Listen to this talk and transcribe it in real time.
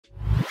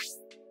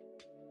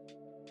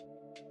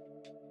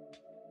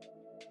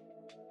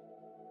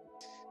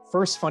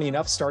first, funny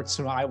enough, starts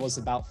when I was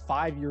about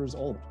 5 years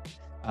old,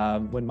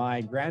 when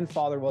my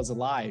grandfather was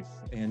alive,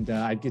 and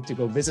I'd get to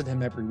go visit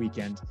him every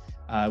weekend.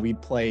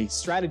 We'd play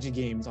strategy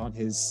games on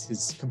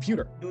his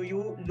computer. Do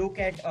you look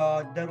at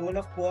the role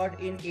of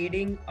Quad in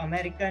aiding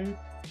American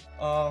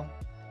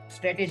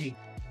strategy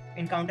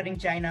in countering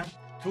China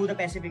through the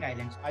Pacific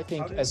Islands? I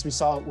think, as we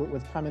saw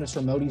with Prime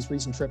Minister Modi's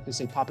recent trip to,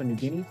 say, Papua New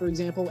Guinea, for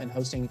example, and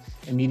hosting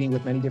a meeting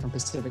with many different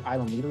Pacific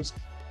Island leaders,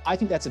 I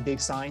think that's a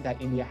big sign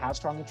that India has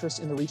strong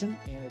interest in the region.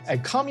 And a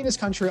communist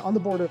country on the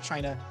border of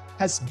China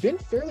has been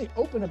fairly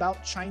open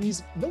about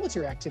Chinese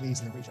military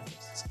activities in the region.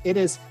 It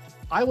is,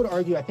 I would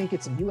argue, I think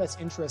it's in U.S.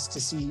 interest to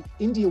see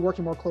India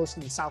working more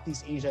closely with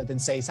Southeast Asia than,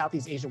 say,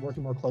 Southeast Asia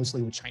working more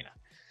closely with China.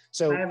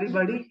 So, hi,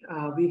 everybody.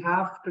 We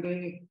have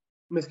today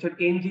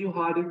Mr. Andrew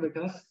Harding with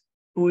us,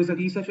 who is a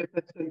research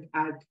assistant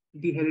at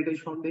the Heritage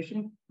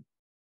Foundation.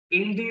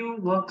 Andrew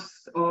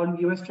works on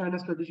US-China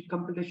strategic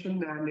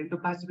competition and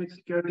Indo-Pacific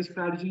security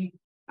strategy,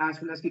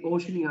 as well as the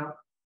Oceania,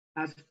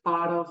 as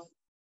part of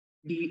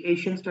the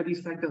Asian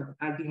Studies Center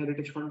at the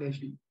Heritage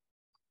Foundation.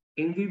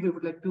 Andrew, we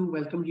would like to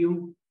welcome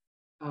you,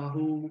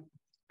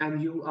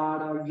 you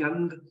are a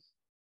young,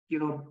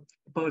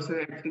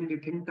 person acting the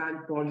think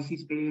tank policy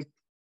space,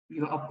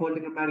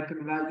 upholding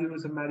American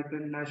values,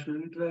 American national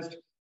interest,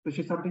 which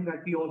is something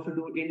that we also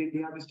do in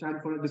India. We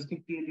stand for a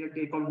distinctly Indian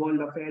take on world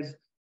affairs,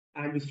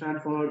 and we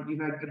stand for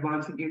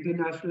advancing Indian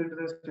national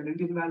interest and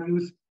Indian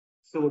values.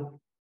 So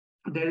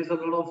there is a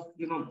lot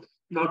of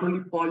not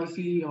only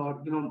policy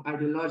or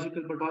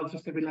ideological, but also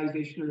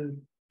civilizational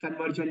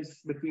convergence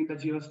between the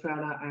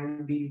Geostrata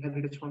and the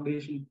Heritage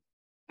Foundation.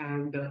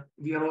 And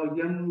we are all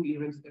young,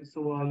 even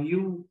so are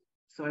you.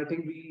 So I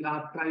think we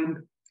are primed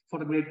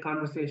for a great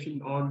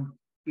conversation on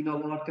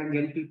what can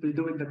young people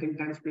do in the think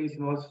tank space,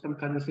 and also some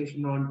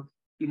conversation on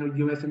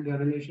US-India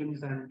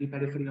relations and the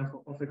periphery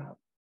of it all.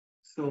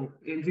 So,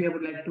 Andrew, I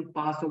would like to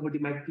pass over the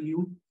mic to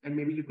you, and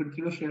maybe you could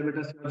share with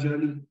us your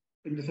journey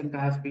in this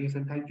entire space.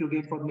 And thank you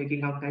again for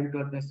making out time to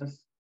address us.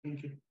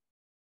 Thank you.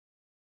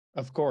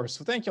 Of course.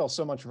 Well, thank you all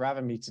so much for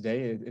having me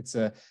today. It's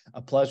a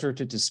pleasure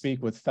to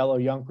speak with fellow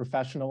young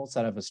professionals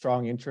that have a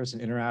strong interest in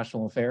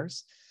international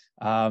affairs.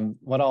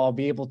 What I'll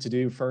be able to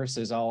do first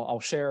is I'll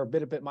share a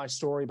bit my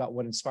story about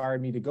what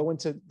inspired me to go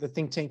into the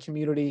think tank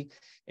community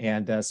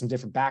and some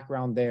different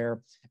background there,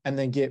 and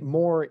then get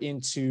more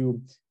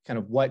into kind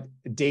of what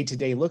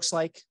day-to-day looks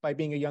like by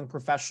being a young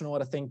professional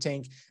at a think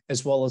tank,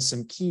 as well as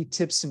some key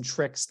tips and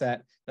tricks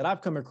that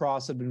I've come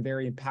across that have been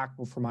very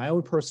impactful for my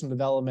own personal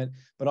development,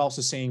 but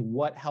also saying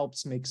what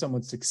helps make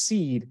someone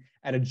succeed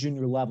at a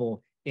junior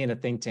level in a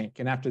think tank.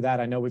 And after that,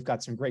 I know we've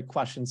got some great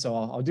questions, so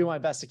I'll do my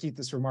best to keep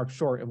this remark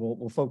short, and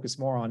we'll focus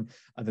more on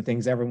the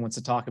things everyone wants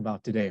to talk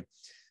about today.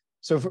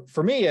 So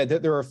for me,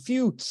 there are a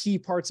few key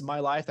parts of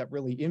my life that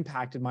really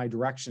impacted my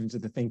direction to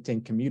the think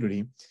tank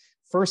community.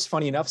 First,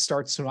 funny enough,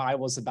 starts when I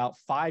was about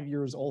 5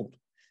 years old,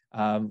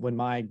 when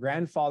my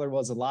grandfather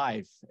was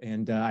alive,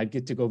 and I'd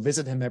get to go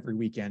visit him every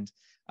weekend.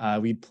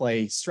 We'd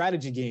play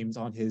strategy games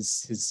on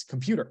his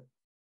computer,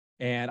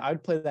 and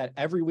I'd play that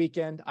every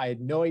weekend. I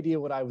had no idea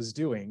what I was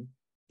doing,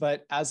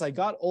 but as I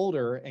got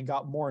older and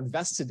got more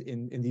invested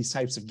in these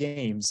types of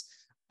games,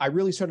 I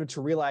really started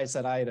to realize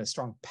that I had a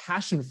strong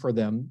passion for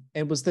them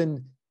and was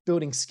then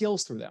building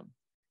skills through them.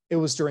 It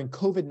was during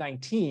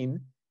COVID-19,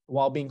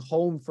 while being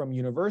home from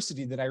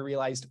university, that I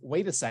realized,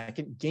 wait a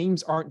second,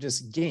 games aren't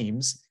just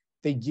games,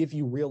 they give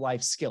you real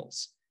life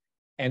skills.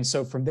 And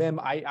so from them,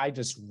 I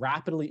just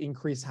rapidly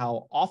increased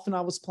how often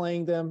I was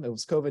playing them. It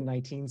was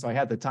COVID-19, so I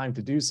had the time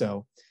to do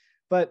so.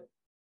 But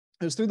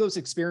it was through those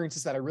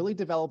experiences that I really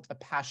developed a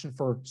passion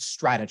for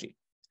strategy,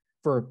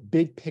 for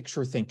big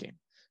picture thinking,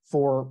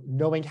 for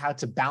knowing how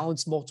to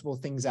balance multiple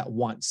things at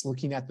once,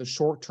 looking at the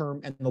short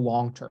term and the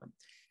long term.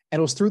 And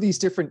it was through these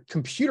different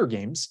computer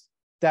games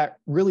that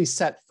really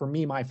set for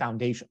me my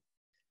foundation.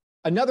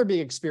 Another big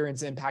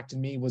experience that impacted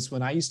me was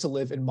when I used to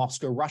live in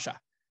Moscow, Russia.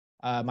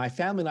 My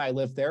family and I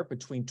lived there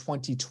between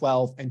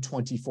 2012 and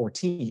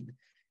 2014.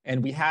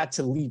 And we had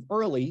to leave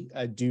early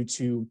due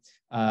to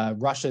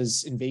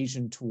Russia's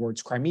invasion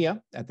towards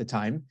Crimea at the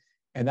time.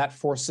 And that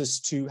forced us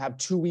to have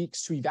 2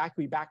 weeks to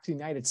evacuate back to the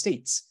United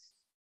States.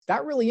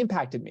 That really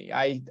impacted me.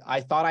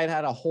 I thought I'd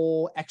had a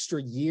whole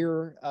extra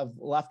year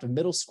left of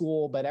middle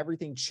school, but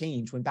everything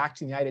changed. Went back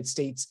to the United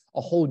States,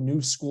 a whole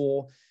new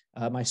school.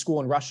 My school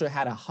in Russia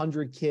had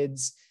 100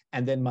 kids.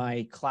 And then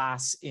my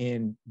class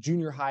in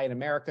junior high in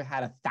America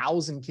had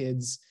 1,000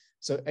 kids.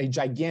 So a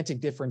gigantic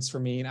difference for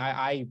me. And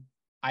I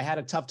had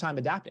a tough time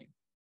adapting.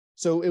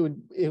 So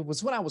it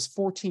was when I was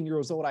 14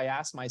 years old, I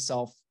asked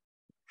myself,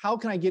 how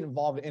can I get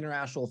involved in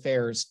international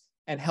affairs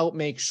and help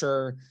make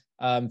sure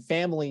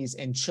families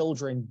and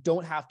children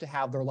don't have to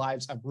have their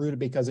lives uprooted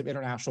because of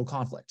international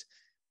conflict?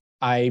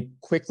 I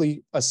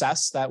quickly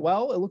assessed that,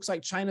 well, it looks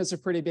like China's a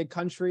pretty big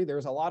country.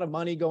 There's a lot of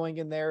money going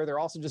in there. They're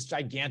also just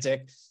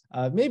gigantic.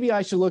 Maybe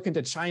I should look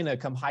into China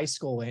come high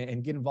school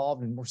and get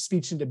involved in more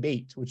speech and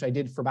debate, which I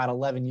did for about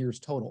 11 years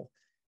total.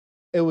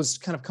 It was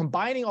kind of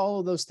combining all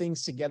of those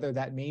things together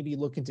that made me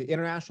look into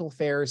international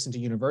affairs into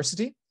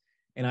university.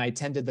 and I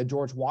attended the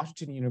George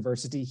Washington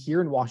University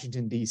here in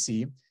Washington,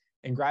 D.C.,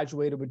 and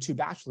graduated with 2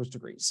 bachelor's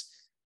degrees.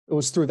 It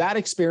was through that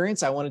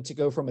experience I wanted to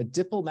go from a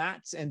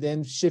diplomat and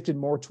then shifted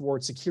more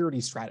towards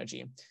security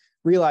strategy,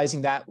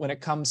 realizing that when it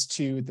comes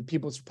to the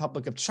People's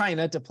Republic of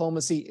China,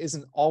 diplomacy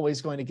isn't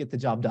always going to get the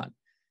job done.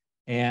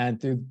 And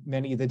through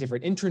many of the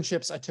different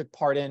internships I took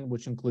part in,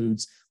 which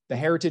includes the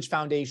Heritage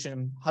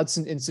Foundation,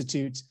 Hudson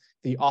Institute,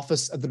 the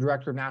Office of the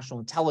Director of National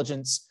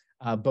Intelligence,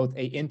 both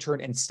an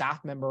intern and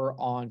staff member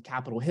on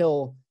Capitol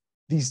Hill,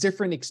 these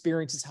different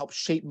experiences helped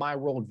shape my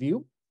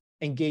worldview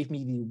and gave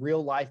me the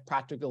real life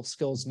practical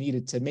skills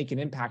needed to make an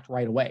impact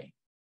right away.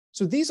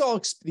 So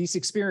these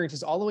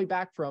experiences all the way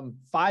back from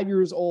 5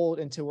 years old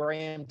into where I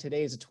am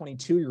today as a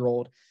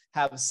 22-year-old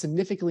have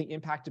significantly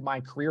impacted my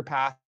career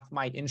path,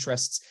 my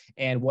interests,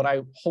 and what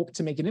I hope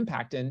to make an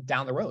impact in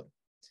down the road.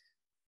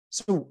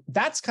 So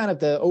that's kind of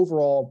the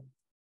overall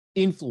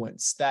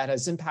influence that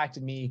has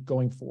impacted me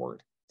going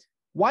forward.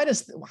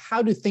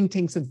 How do think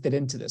tanks fit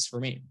into this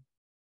for me?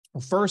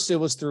 Well, first, it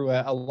was through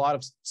a lot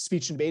of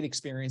speech and debate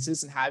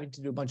experiences and having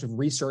to do a bunch of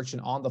research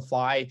and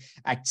on-the-fly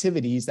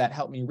activities that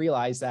helped me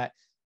realize that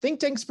think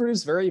tanks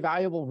produce very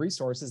valuable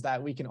resources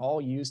that we can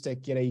all use to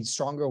get a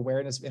stronger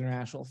awareness of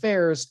international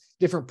affairs,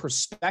 different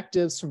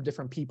perspectives from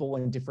different people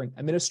in different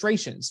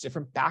administrations,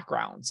 different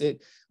backgrounds.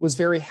 It was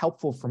very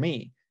helpful for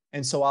me.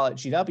 And so while at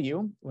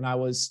GW, when I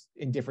was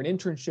in different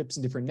internships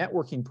and different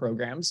networking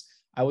programs,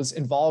 I was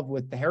involved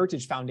with the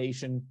Heritage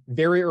Foundation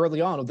very early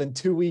on, within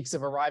 2 weeks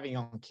of arriving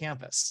on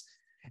campus.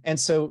 And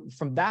so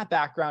from that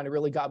background, it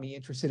really got me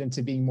interested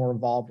into being more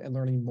involved and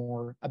learning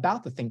more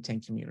about the think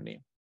tank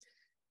community.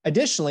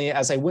 Additionally,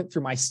 as I went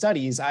through my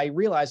studies, I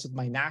realized with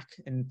my knack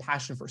and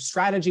passion for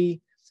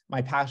strategy,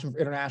 my passion for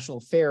international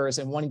affairs,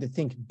 and wanting to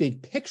think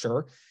big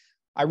picture,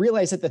 I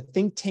realized that the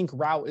think tank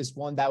route is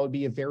one that would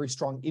be a very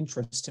strong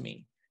interest to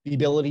me. The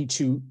ability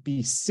to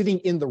be sitting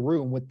in the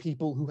room with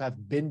people who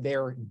have been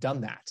there,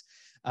 done that.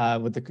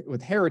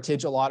 With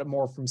Heritage, a lot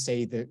more from,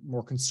 say, the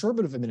more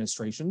conservative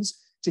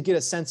administrations to get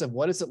a sense of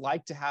what is it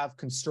like to have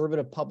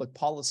conservative public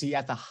policy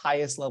at the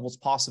highest levels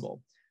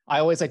possible. I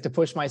always like to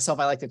push myself.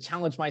 I like to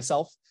challenge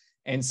myself.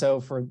 And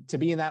so to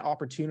be in that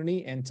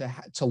opportunity and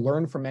to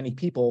learn from many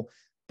people,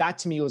 that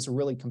to me was a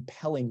really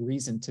compelling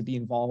reason to be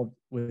involved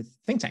with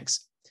think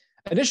tanks.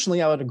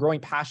 Additionally, I had a growing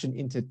passion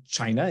into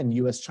China and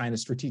US-China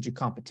strategic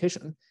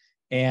competition.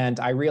 And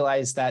I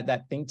realized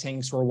that think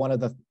tanks were one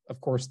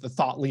of course, the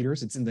thought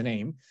leaders, it's in the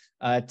name,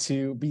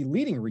 to be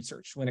leading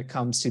research when it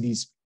comes to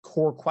these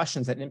core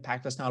questions that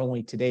impact us not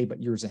only today,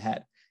 but years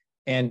ahead.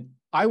 And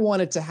I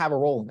wanted to have a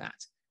role in that.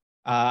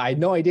 I had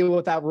no idea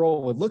what that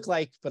role would look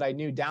like, but I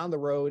knew down the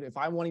road, if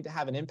I wanted to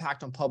have an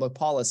impact on public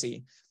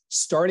policy,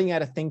 starting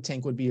at a think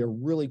tank would be a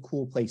really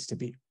cool place to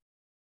be.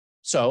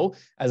 So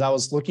as I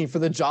was looking for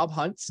the job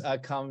hunt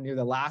come near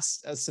the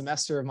last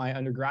semester of my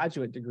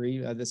undergraduate degree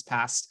this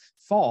past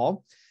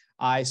fall,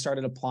 I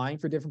started applying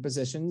for different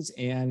positions,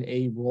 and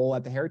a role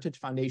at the Heritage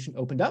Foundation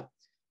opened up.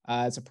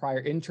 As a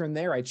prior intern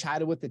there, I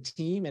chatted with the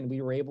team and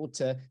we were able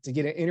to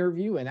get an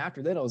interview. And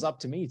after that, it was up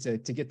to me to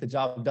get the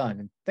job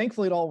done. And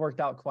thankfully, it all worked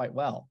out quite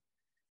well.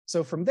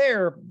 So from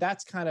there,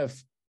 that's kind of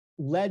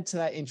led to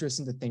that interest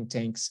into think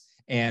tanks.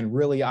 And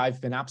really, I've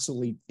been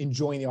absolutely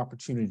enjoying the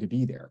opportunity to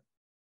be there.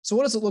 So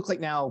what does it look like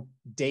now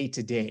day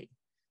to day?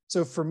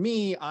 So for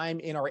me,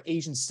 I'm in our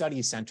Asian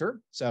Studies Center.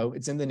 So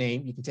it's in the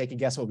name. You can take a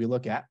guess what we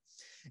look at.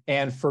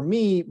 And for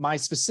me, my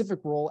specific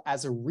role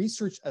as a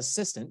research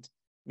assistant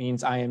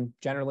means I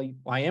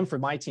am for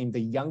my team, the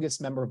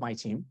youngest member of my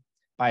team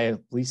by at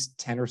least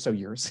 10 or so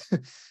years,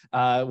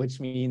 which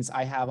means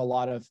I have a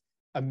lot of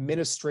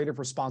administrative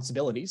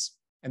responsibilities.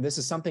 And this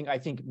is something I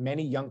think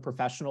many young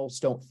professionals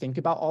don't think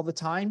about all the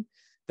time,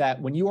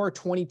 that when you are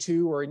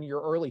 22 or in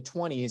your early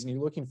 20s and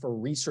you're looking for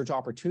research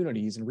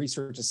opportunities and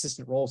research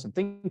assistant roles and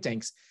think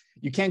tanks,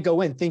 you can't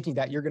go in thinking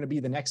that you're going to be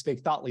the next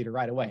big thought leader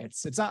right away.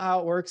 It's not how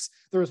it works.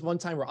 There was one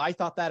time where I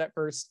thought that at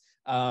first.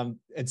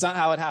 It's not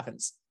how it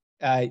happens.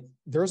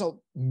 There's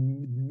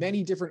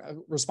many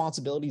different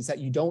responsibilities that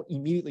you don't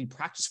immediately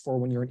practice for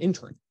when you're an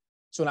intern.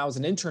 So when I was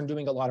an intern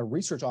doing a lot of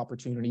research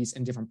opportunities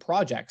and different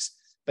projects,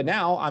 but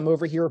now I'm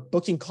over here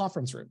booking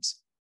conference rooms.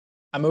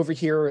 I'm over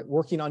here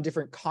working on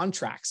different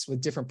contracts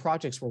with different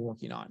projects we're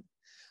working on.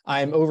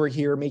 I'm over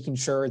here making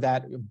sure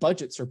that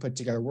budgets are put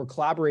together. We're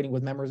collaborating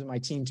with members of my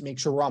team to make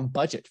sure we're on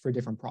budget for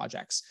different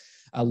projects,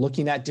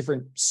 looking at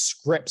different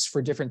scripts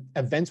for different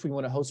events we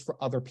want to host for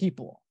other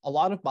people. A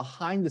lot of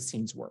behind the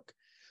scenes work.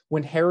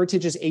 When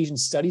Heritage's Asian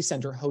Studies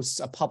Center hosts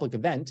a public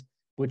event,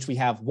 which we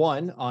have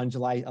one on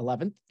July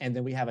 11th, and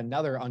then we have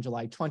another on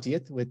July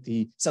 20th with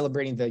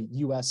celebrating the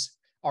US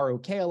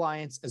ROK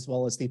Alliance, as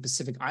well as the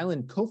Pacific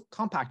Island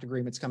Compact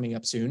agreements coming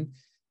up soon.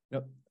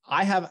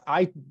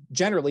 I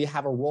generally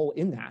have a role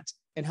in that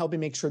and helping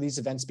make sure these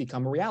events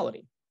become a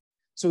reality.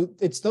 So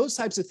it's those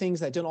types of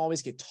things that don't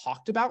always get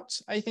talked about,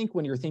 I think,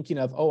 when you're thinking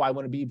of, oh, I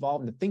want to be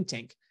involved in the think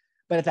tank.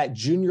 But at that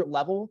junior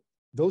level,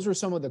 those are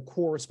some of the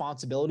core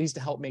responsibilities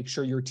to help make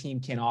sure your team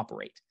can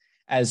operate,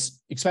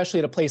 especially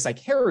at a place like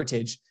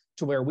Heritage,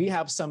 to where we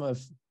have some of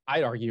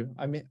I'd argue,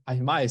 I mean,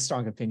 in my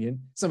strong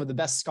opinion, some of the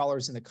best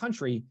scholars in the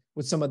country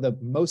with some of the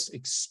most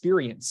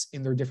experience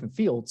in their different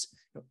fields,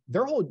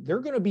 they're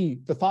going to be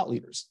the thought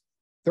leaders.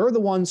 They're the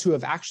ones who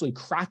have actually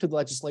crafted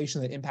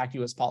legislation that impact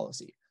U.S.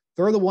 policy.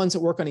 They're the ones that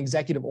work on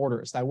executive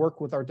orders, that work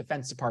with our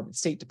Defense Department,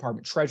 State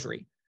Department,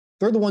 Treasury.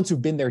 They're the ones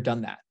who've been there,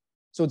 done that.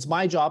 So it's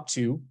my job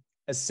to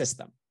assist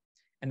them.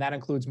 And that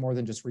includes more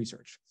than just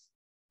research.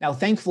 Now,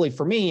 thankfully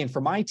for me and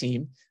for my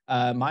team,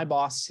 my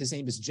boss, his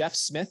name is Jeff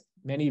Smith.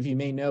 Many of you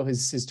may know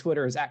his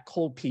Twitter is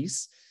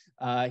 @coldpeace.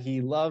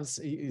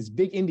 He's a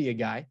big India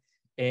guy.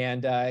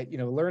 And,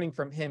 learning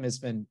from him has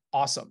been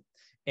awesome.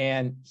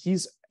 And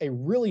he's a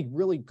really,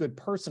 really good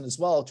person as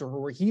well, to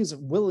where he has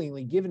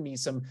willingly given me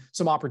some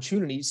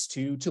opportunities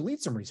to lead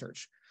some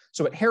research.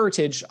 So at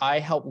Heritage, I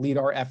help lead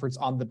our efforts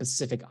on the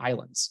Pacific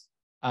Islands.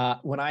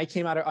 When I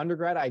came out of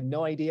undergrad, I had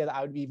no idea that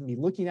I would even be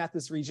looking at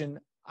this region.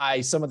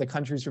 Some of the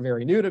countries were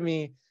very new to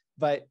me,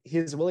 but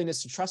his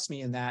willingness to trust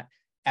me in that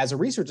as a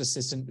research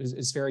assistant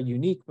is very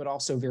unique, but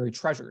also very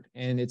treasured.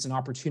 And it's an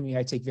opportunity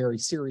I take very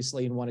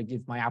seriously and want to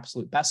give my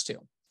absolute best to.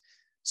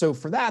 So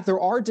for that, there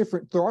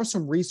are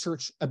some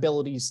research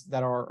abilities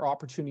that are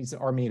opportunities that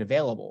are made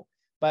available,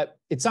 but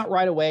it's not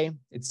right away.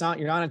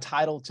 You're not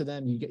entitled to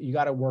them. You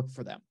got to work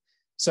for them.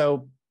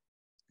 So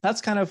that's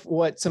kind of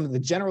what some of the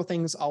general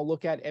things I'll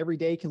look at. Every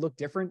day can look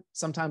different.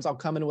 Sometimes I'll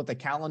come in with a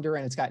calendar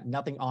and it's got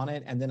nothing on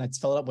it, and then it's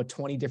filled up with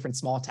 20 different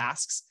small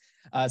tasks.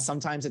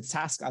 Sometimes it's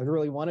tasks I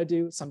really want to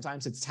do.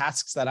 Sometimes it's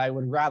tasks that I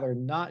would rather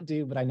not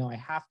do, but I know I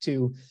have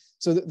to.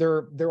 So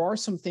there are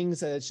some things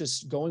that it's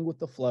just going with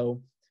the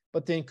flow,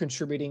 but then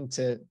contributing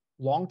to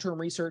long-term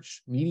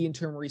research,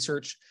 medium-term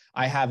research.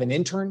 I have an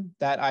intern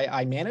that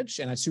I manage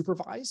and I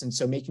supervise, and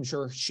so making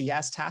sure she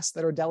has tasks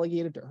that are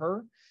delegated to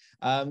her.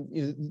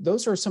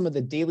 Those are some of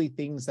the daily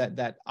things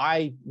that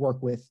I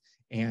work with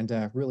and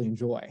really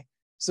enjoy.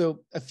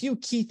 So a few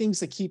key things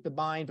to keep in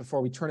mind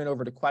before we turn it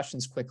over to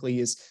questions quickly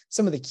is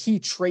some of the key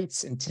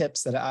traits and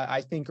tips that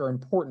I think are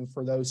important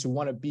for those who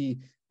want to be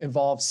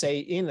involved, say,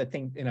 in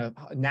a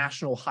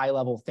national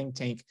high-level think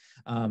tank.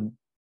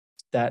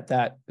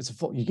 That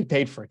is you get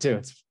paid for it too.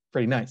 It's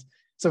pretty nice.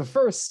 So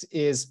first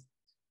is,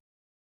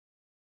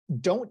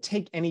 don't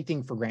take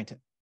anything for granted.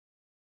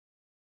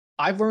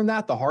 I've learned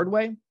that the hard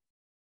way,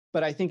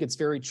 but I think it's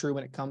very true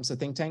when it comes to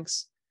think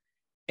tanks,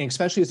 and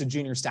especially as a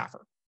junior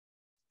staffer,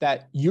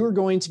 that you're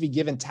going to be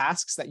given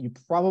tasks that you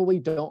probably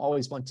don't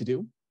always want to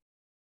do,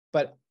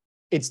 but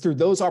it's through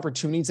those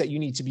opportunities that you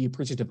need to be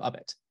appreciative of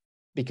it,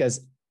 because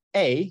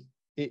it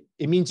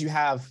means you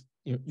have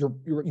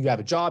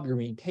a job, you're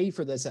being paid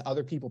for this that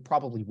other people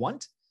probably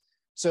want.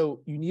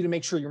 So you need to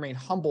make sure you remain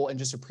humble and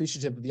just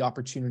appreciative of the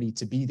opportunity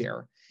to be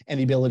there and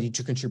the ability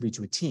to contribute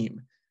to a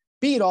team.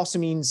 B, it also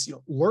means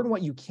learn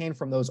what you can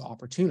from those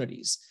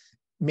opportunities.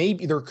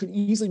 Maybe there could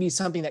easily be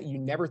something that you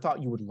never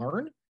thought you would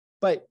learn,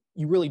 but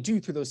you really do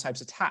through those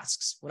types of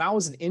tasks. When I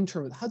was an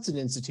intern with Hudson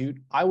Institute,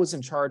 I was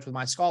in charge with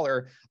my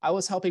scholar. I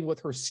was helping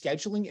with her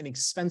scheduling and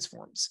expense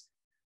forms.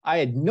 I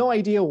had no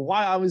idea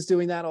why I was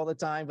doing that all the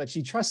time, but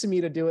she trusted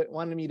me to do it,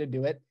 wanted me to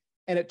do it.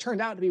 And it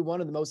turned out to be one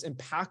of the most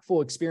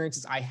impactful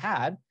experiences I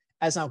had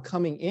as I'm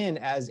coming in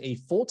as a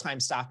full-time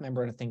staff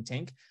member in a think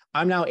tank.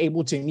 I'm now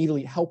able to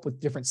immediately help with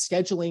different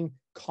scheduling,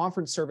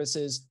 conference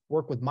services,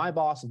 work with my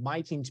boss, with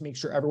my team to make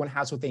sure everyone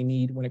has what they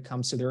need when it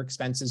comes to their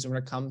expenses and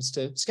when it comes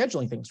to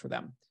scheduling things for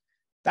them.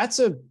 That's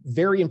a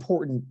very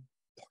important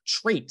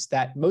trait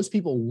that most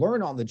people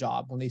learn on the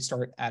job when they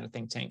start at a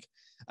think tank.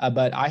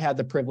 But I had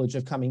the privilege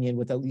of coming in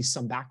with at least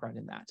some background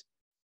in that.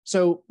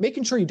 So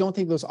making sure you don't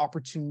take those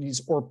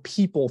opportunities or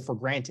people for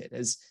granted,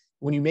 as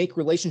when you make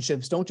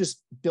relationships, don't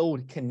just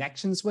build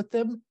connections with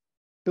them,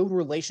 build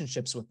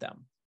relationships with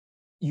them.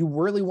 You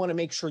really want to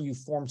make sure you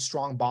form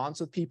strong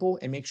bonds with people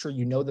and make sure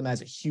you know them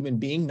as a human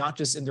being, not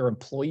just in their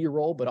employee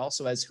role, but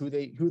also as who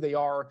they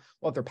are,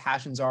 what their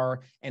passions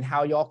are, and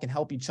how y'all can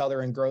help each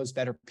other and grow as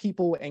better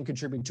people and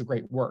contribute to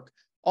great work.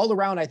 All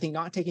around, I think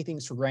not taking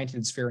things for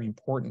granted is very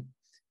important.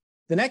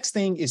 The next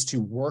thing is to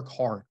work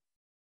hard.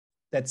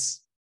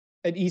 That's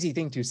an easy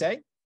thing to say,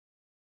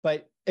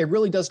 but it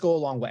really does go a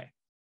long way.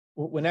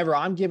 Whenever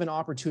I'm given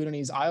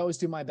opportunities, I always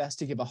do my best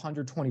to give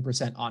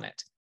 120% on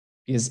it.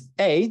 Because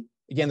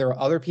again, there are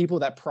other people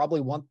that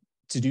probably want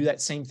to do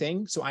that same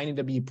thing. So I need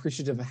to be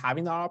appreciative of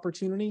having that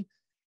opportunity,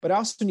 but I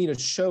also need to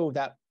show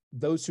that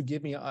those who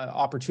give me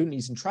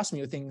opportunities and trust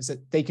me with things,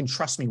 that they can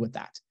trust me with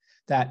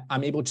that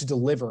I'm able to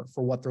deliver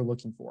for what they're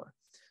looking for.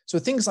 So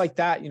things like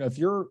that, if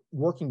you're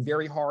working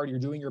very hard, you're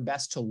doing your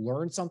best to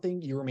learn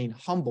something, you remain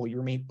humble, you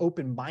remain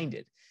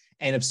open-minded.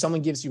 And if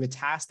someone gives you a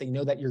task, they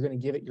know that you're going to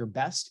give it your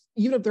best,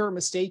 even if there are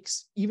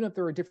mistakes, even if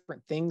there are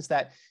different things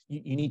that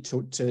you need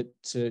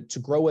to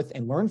grow with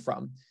and learn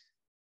from.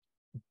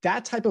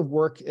 That type of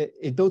work,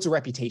 it builds a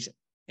reputation,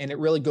 and it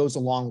really goes a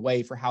long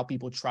way for how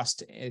people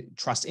trust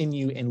in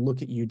you and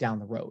look at you down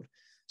the road.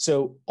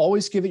 So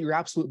always give it your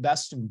absolute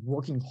best and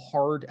working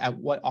hard at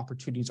what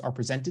opportunities are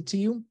presented to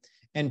you,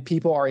 and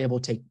people are able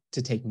to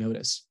take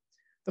notice.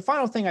 The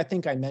final thing I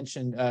think I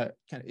mentioned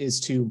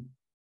is to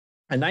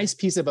a nice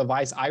piece of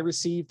advice I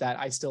received that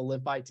I still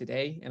live by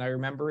today, and I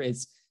remember,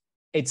 is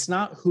it's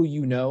not who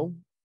you know,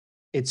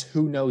 it's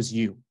who knows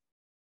you.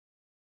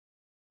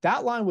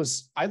 That line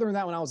I learned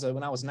that when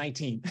I was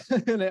 19.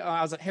 And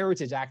I was at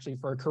Heritage actually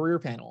for a career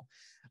panel.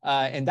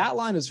 And that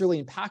line is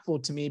really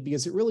impactful to me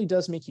because it really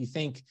does make you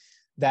think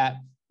that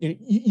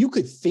you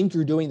could think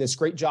you're doing this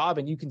great job,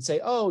 and you can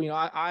say, oh,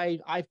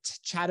 I've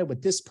chatted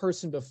with this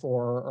person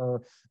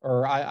before,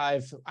 or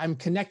I'm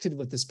connected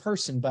with this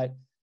person. But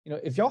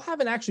if y'all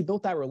haven't actually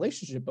built that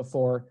relationship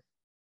before,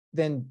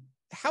 then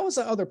how is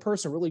that other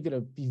person really going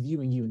to be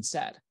viewing you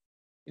instead?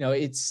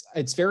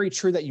 It's very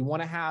true that you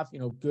want to have,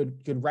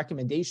 good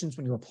recommendations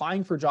when you're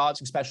applying for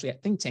jobs, especially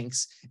at think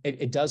tanks.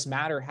 It does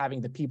matter having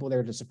the people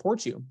there to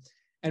support you.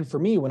 And for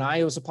me, when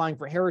I was applying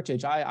for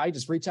Heritage, I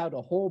just reached out to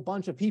a whole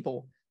bunch of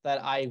people that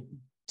I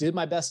did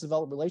my best to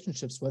develop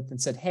relationships with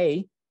and said,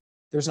 hey,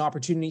 there's an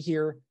opportunity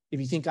here. If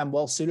you think I'm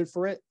well suited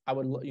for it, I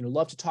would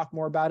love to talk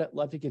more about it,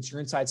 love to get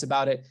your insights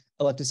about it.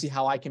 I'd love to see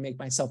how I can make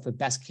myself the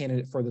best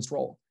candidate for this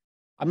role.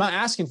 I'm not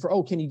asking for,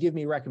 oh, can you give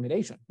me a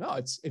recommendation? No,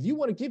 it's, if you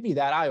want to give me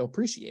that, I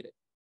appreciate it.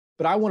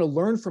 But I want to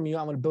learn from you.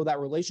 I want to build that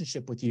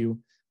relationship with you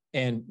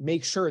and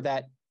make sure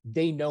that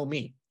they know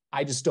me.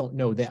 I just don't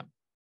know them.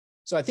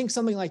 So I think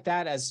something like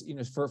that, as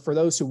for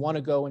those who want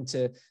to go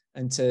into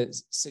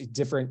say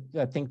different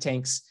think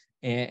tanks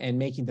and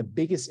making the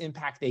biggest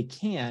impact they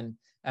can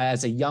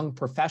as a young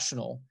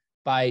professional,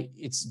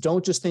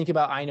 don't just think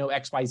about, I know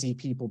XYZ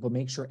people, but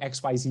make sure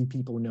XYZ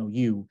people know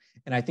you.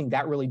 And I think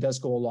that really does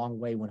go a long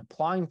way when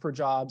applying for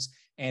jobs,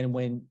 and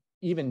when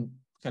even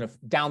kind of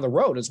down the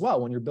road as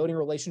well, when you're building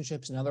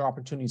relationships and other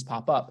opportunities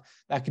pop up,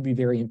 that could be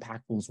very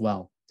impactful as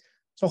well.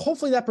 So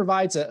hopefully that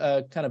provides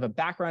a kind of a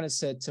background as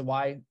to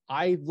why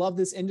I love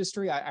this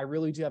industry. I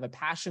really do have a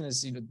passion.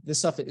 As this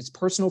stuff is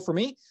personal for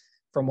me,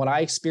 from what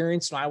I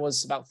experienced when I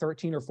was about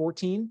 13 or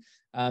 14.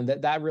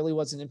 That really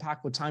was an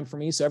impactful time for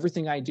me. So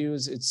everything I do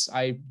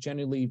I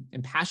genuinely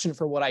am passionate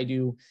for what I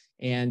do.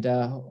 And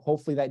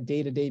hopefully that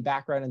day-to-day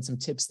background and some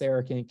tips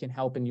there can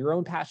help in your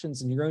own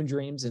passions and your own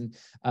dreams, and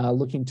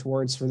looking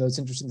towards, for those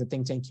interested in the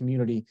think tank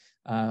community.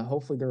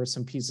 Hopefully there are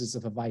some pieces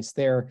of advice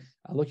there.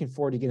 Looking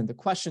forward to getting the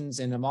questions.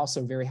 And I'm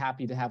also very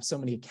happy to have so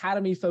many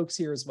Academy folks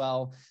here as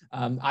well.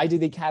 I did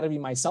the Academy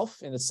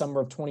myself in the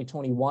summer of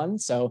 2021.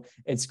 So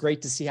it's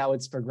great to see how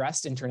it's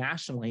progressed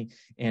internationally,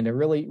 and I'm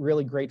really,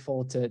 really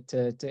grateful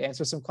to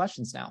answer some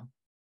questions now.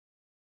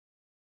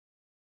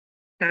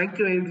 Thank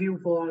you, Andrew,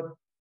 for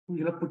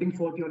putting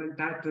forth your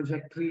entire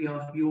trajectory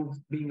of you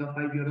being a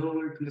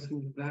 5-year-old,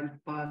 listening to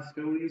grandpa's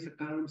stories,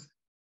 accounts,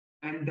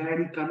 and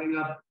then coming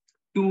up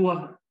to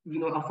a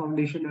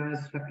foundation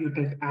as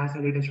reputed as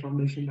Heritage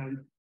Foundation. And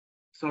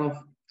sort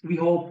of, we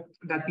hope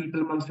that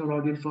people amongst our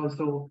audience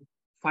also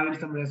find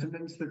some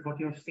resonance with what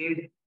you have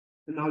said,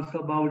 and also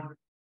about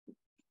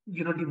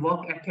the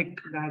work ethic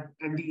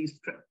and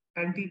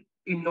the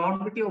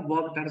enormity of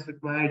work that is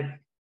required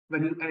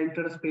when you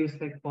enter a space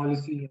like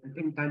policy and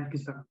think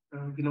tankism.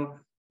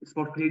 It's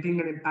about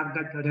creating an impact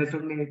that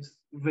resonates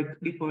with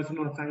the person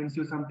who assigns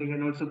you something,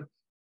 and also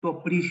to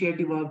appreciate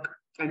the work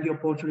and the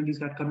opportunities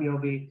that come your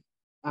way,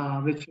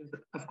 which is,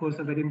 of course,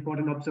 a very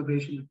important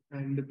observation,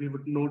 and we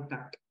would note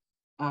that.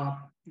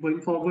 Going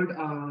forward,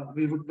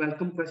 we would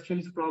welcome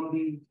questions from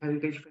the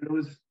Heritage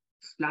Fellows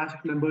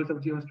 / members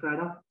of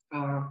Geostrata.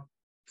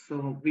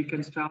 So we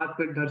can start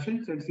with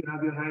Darshan, since you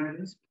have your hand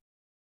raised.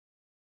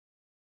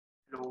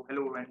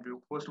 Hello,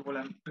 Andrew. First of all,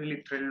 I'm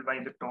really thrilled by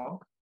the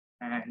talk.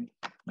 And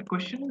my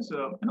question is,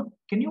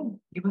 can you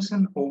give us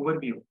an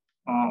overview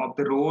of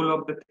the role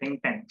of the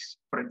think tanks,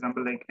 for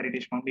example, like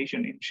Heritage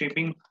Foundation, in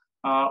shaping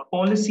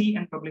policy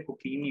and public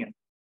opinion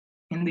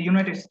in the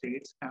United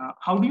States?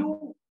 How do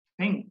you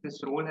think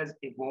this role has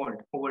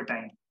evolved over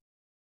time?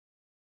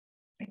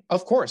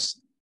 Of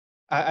course.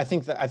 I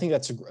think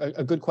that's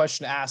a good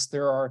question to ask.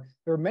 There are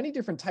many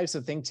different types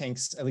of think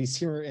tanks, at least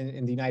here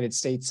in the United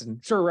States,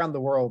 and sure around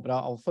the world, but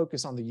I'll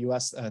focus on the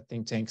US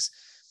think tanks.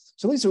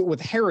 So at least with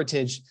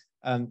Heritage,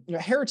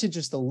 Heritage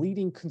is the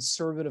leading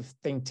conservative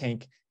think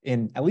tank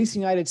in at least the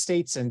United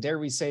States, and dare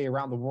we say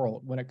around the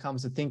world, when it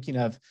comes to thinking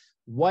of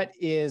what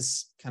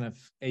is kind of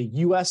a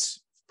US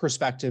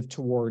perspective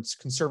towards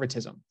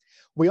conservatism.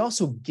 We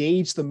also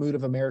gauge the mood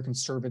of American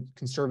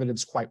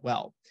conservatives quite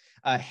well.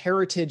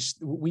 Heritage,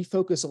 we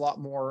focus a lot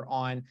more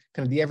on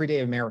kind of the everyday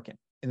American,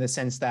 in the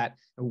sense that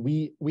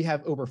we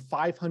have over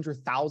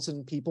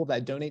 500,000 people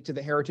that donate to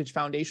the Heritage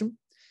Foundation.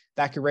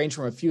 That could range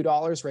from a few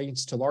dollars,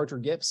 range to larger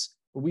gifts.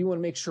 But we want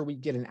to make sure we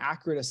get an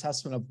accurate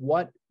assessment of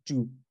what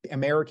do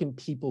American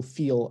people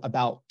feel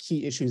about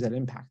key issues that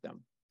impact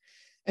them.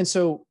 And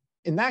so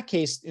in that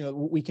case,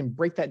 we can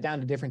break that down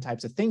to different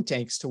types of think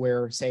tanks, to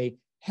where, say,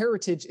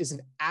 Heritage is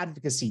an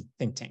advocacy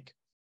think tank.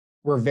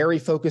 We're very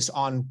focused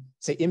on,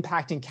 say,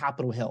 impacting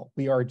Capitol Hill.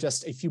 We are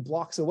just a few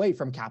blocks away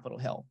from Capitol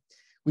Hill.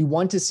 We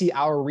want to see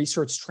our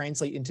research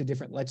translate into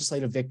different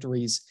legislative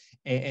victories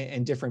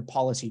and different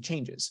policy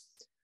changes.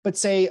 But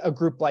say a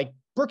group like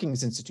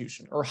Brookings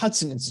Institution or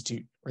Hudson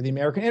Institute or the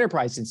American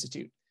Enterprise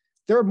Institute,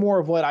 they're more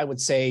of what I would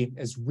say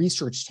as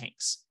research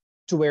tanks.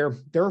 to where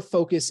their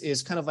focus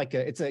is kind of like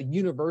it's a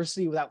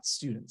university without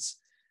students,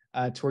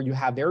 to where you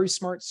have very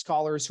smart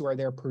scholars who are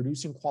there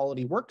producing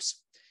quality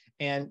works.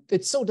 And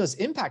it still does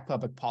impact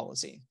public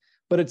policy,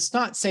 but it's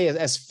not, say,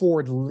 as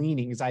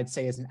forward-leaning as I'd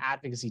say as an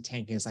advocacy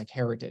tank is like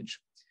Heritage.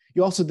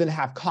 You also then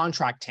have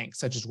contract tanks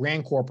such as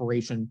Rand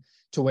Corporation,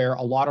 to where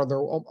a lot of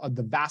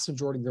the vast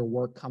majority of their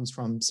work comes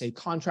from, say,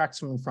 contracts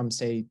from,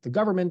 say, the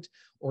government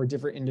or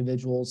different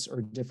individuals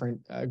or different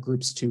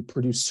groups to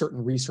produce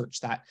certain research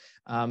that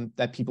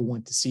that people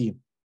want to see.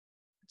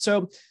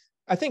 So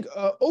I think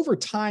over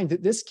time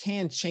that this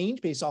can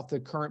change based off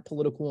the current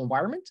political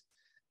environment.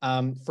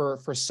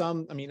 For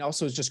some, I mean,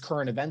 also it's just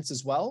current events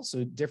as well.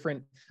 So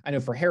different, I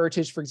know for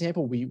Heritage, for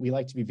example, we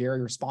like to be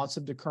very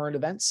responsive to current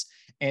events.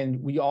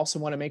 And we also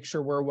want to make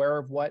sure we're aware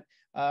of what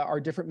our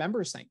different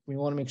members think. We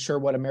want to make sure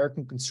what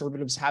American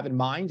conservatives have in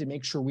mind and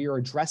make sure we are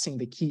addressing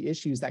the key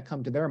issues that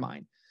come to their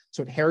mind.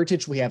 So at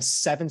Heritage, we have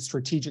 7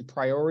 strategic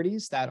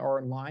priorities that are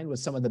in line with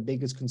some of the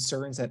biggest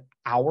concerns that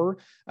our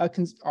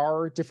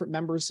different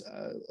members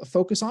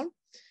focus on.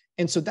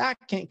 And so that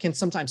can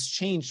sometimes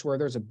change to where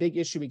there's a big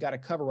issue we got to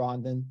cover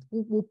on, then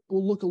we'll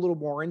look a little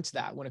more into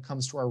that when it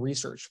comes to our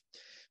research.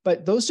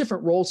 But those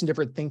different roles in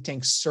different think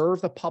tanks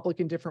serve the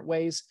public in different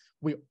ways.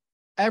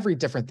 Every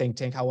different think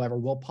tank, however,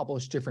 will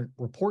publish different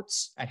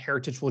reports. At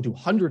Heritage, we'll do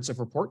hundreds of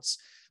reports.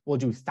 We'll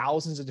do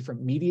thousands of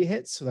different media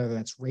hits, so whether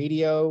that's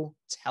radio,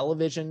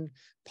 television,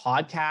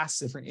 podcasts,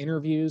 different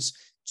interviews.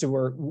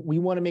 So we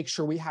want to make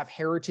sure we have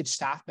Heritage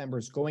staff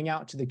members going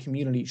out to the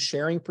community,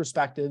 sharing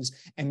perspectives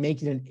and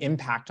making an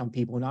impact on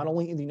people, not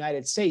only in the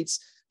United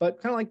States,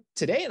 but kind of like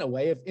today in a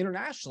way of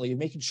internationally,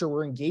 making sure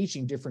we're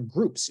engaging different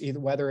groups, either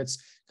whether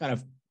it's kind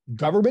of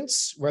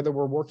governments, whether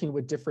we're working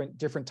with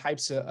different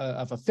types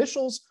of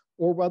officials,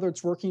 or whether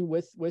it's working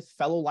with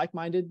fellow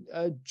like-minded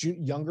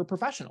younger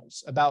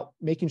professionals about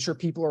making sure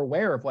people are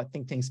aware of what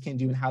think tanks can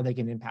do and how they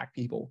can impact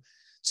people.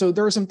 So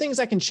there are some things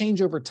that can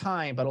change over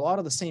time, but a lot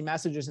of the same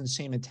messages and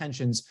same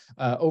intentions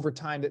over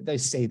time that they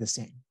stay the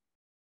same.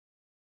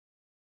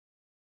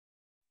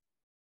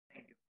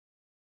 Thank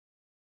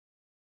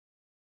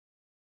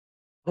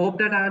you. Hope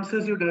that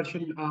answers your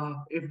Darshan.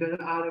 If there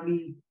are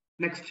any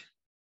next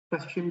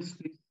questions,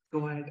 please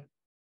go ahead.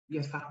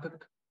 Yes,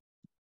 Karthik.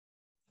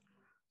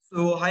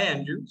 So, hi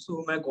Andrew.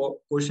 So my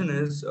question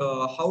is,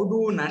 how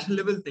do national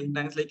level think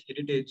tanks like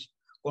Heritage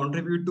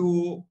contribute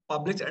to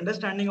public's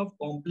understanding of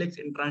complex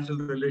international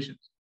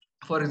relations?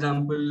 For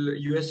example,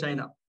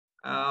 US-China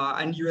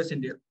and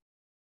US-India.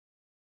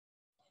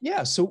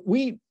 Yeah, so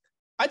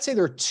I'd say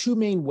there are 2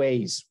 main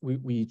ways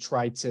we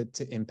try to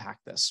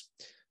impact this.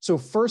 So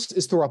first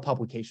is through our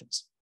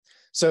publications.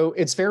 So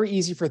it's very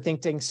easy for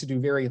think tanks to do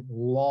very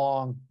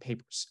long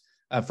papers.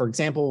 For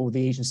example,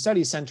 the Asian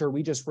Studies Center,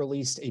 we just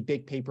released a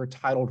big paper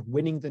titled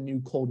 "Winning the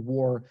New Cold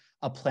War,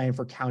 a Plan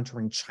for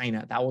Countering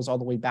China." That was all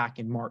the way back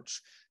in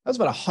March. That was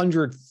about a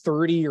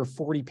 130 or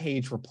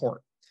 40-page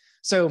report.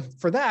 So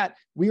for that,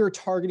 we are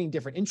targeting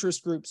different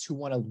interest groups who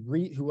want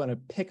to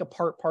pick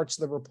apart parts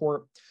of the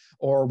report,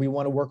 or we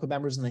want to work with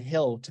members in the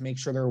Hill to make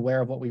sure they're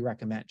aware of what we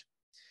recommend.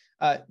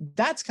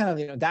 That's kind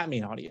of that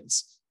main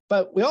audience.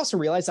 But we also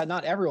realize that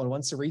not everyone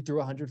wants to read through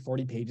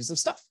 140 pages of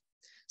stuff.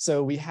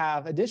 So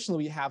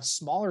additionally, we have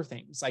smaller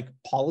things like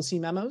policy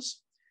memos,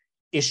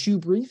 issue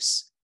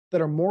briefs that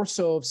are more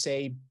so of,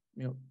 say,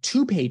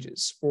 2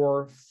 pages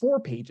or 4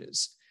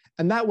 pages.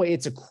 And that way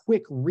it's a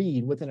quick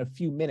read within a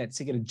few minutes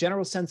to get a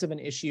general sense of an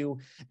issue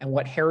and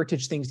what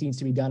Heritage thinks needs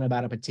to be done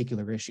about a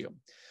particular issue.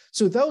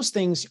 So those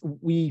things,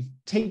 we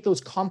take those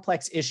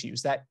complex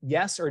issues that,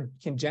 yes,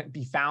 can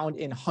be found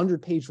in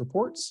 100-page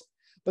reports,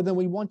 but then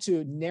we want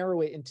to narrow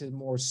it into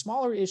more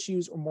smaller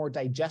issues or more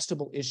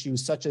digestible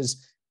issues, such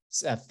as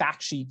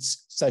fact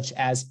sheets, such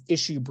as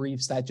issue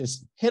briefs that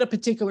just hit a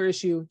particular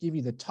issue, give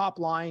you the top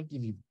line,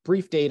 give you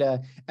brief data,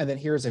 and then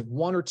here's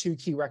 1 or 2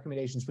 key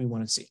recommendations we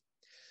want to see.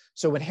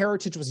 So when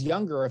Heritage was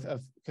younger,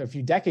 a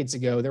few decades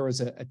ago, there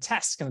was a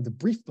test, kind of the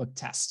brief book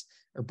test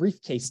or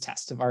briefcase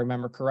test, if I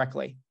remember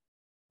correctly.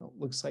 It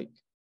looks like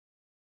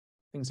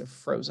things are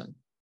frozen.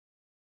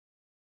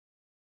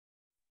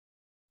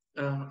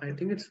 I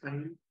think it's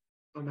fine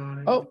on our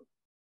end. Oh,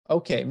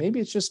 okay.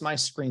 Maybe it's just my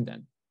screen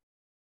then.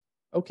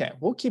 Okay,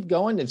 we'll keep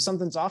going. If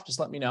something's off, just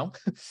let me know.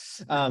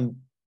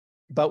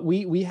 But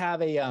we have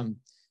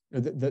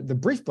the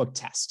brief book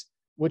test,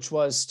 which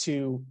was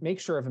to make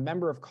sure if a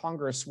member of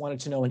Congress wanted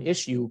to know an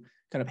issue,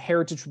 kind of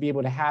Heritage would be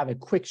able to have a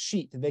quick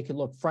sheet that they could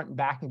look front and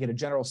back and get a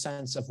general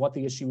sense of what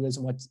the issue is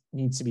and what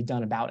needs to be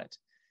done about it.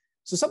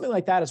 So something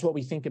like that is what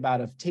we think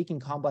about, of taking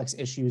complex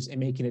issues and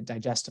making it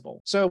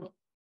digestible. So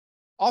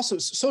also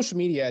social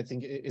media, I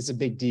think, is a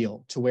big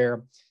deal, to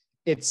where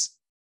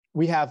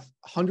we have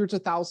hundreds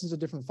of thousands of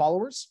different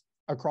followers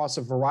across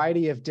a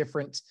variety of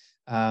different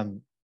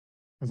platforms.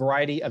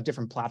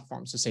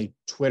 So say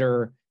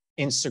Twitter,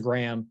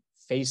 Instagram,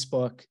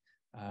 Facebook,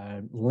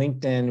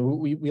 LinkedIn.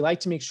 We like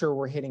to make sure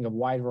we're hitting a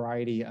wide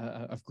variety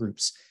of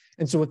groups.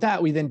 And so with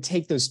that, we then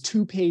take those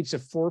 2-page to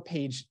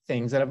 4-page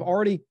things that have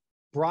already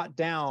brought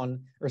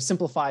down or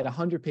simplified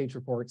 100-page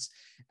reports,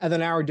 And then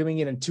now we're doing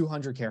it in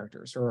 200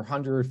 characters or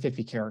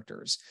 150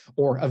 characters,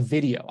 or a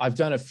video. I've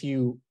done a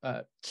few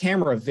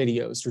camera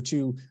videos or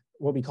two,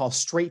 what we call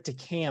straight to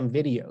cam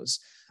videos,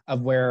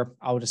 of where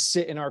I'll just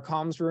sit in our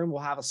comms room,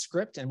 we'll have a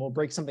script and we'll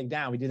break something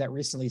down. We did that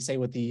recently, say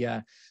with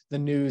the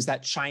news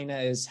that China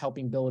is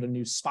helping build a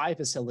new spy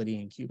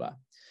facility in Cuba.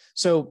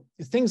 So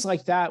things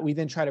like that, we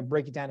then try to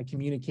break it down and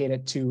communicate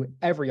it to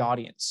every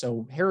audience.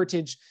 So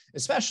Heritage,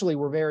 especially,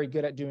 we're very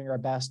good at doing our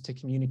best to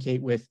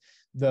communicate with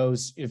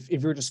those, if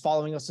you're just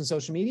following us on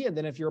social media, and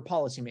then if you're a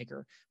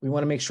policymaker, we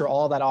want to make sure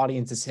all that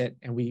audience is hit.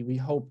 And we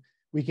hope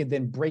we can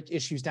then break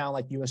issues down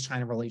like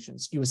US-China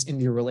relations,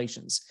 US-India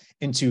relations,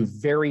 into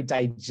very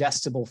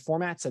digestible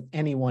formats that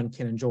anyone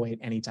can enjoy at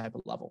any type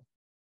of level.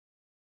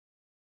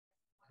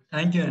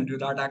 Thank you, Andrew.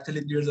 That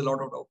actually clears a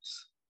lot of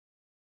doubts.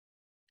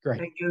 Great.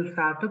 Thank you,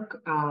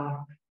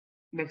 Satak.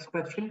 Next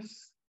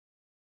questions.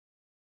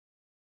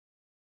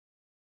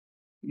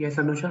 Yes,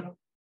 Anusha.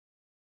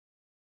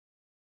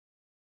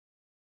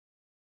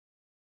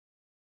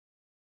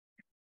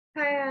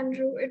 Hi,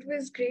 Andrew. It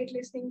was great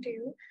listening to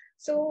you.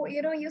 So,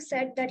 you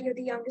said that you're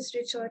the youngest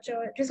research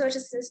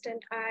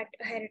assistant at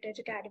Heritage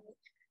Academy.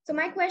 So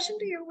my question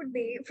to you would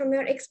be, from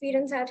your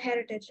experience at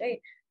Heritage,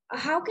 right?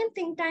 How can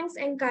think tanks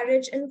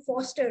encourage and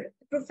foster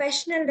the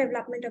professional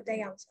development of their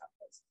young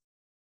staffers?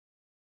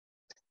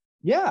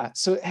 Yeah,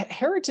 so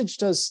Heritage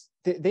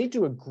they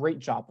do a great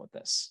job with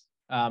this,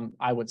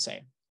 I would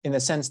say, in the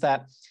sense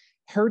that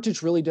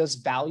Heritage really does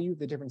value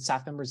the different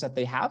staff members that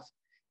they have.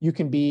 You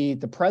can be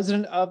the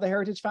president of the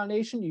Heritage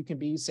Foundation. You can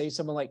be, say,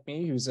 someone like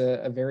me who's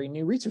a very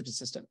new research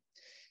assistant.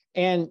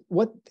 And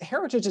what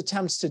Heritage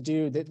attempts to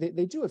do,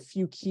 they do a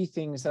few key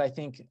things that I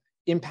think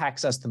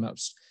impacts us the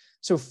most.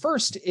 So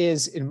first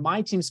is, in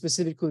my team,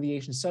 specifically the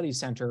Asian Studies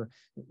Center,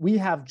 we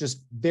have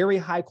just very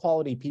high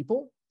quality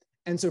people.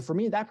 And so for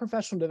me, that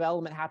professional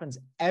development happens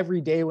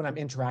every day when I'm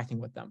interacting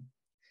with them.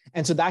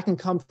 And so that can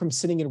come from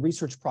sitting in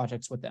research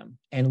projects with them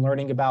and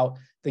learning about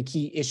the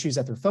key issues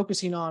that they're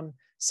focusing on.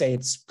 Say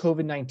it's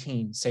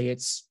COVID-19, say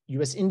it's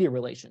US-India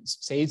relations,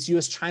 say it's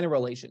US-China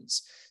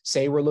relations,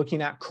 say we're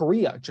looking at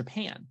Korea,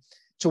 Japan,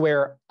 to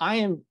where I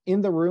am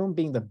in the room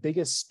being the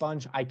biggest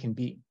sponge I can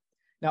be.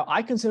 Now,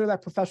 I consider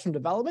that professional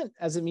development,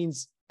 as it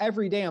means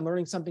every day I'm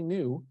learning something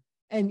new.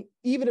 And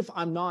even if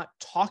I'm not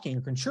talking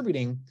or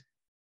contributing,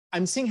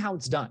 I'm seeing how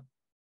it's done.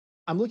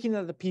 I'm looking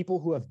at the people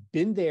who have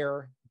been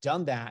there,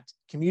 done that,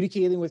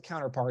 communicating with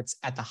counterparts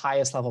at the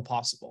highest level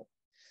possible.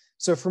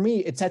 So for me,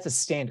 it sets a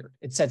standard.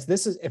 It sets,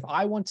 this is, if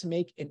I want to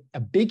make a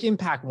big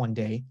impact one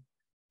day,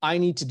 I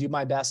need to do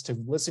my best to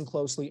listen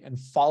closely and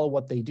follow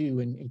what they do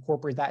and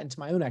incorporate that into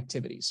my own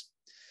activities.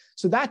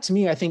 So that, to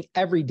me, I think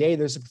every day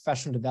there's a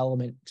professional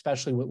development,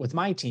 especially with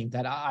my team,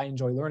 that I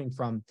enjoy learning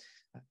from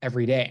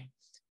every day.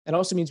 It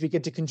also means we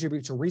get to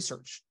contribute to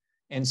research.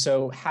 And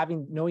so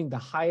knowing the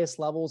highest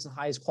levels and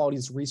highest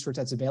qualities of research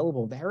that's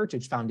available at the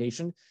Heritage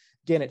Foundation,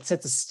 again, it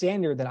sets a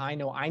standard that I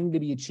know I need to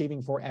be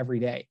achieving for every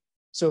day.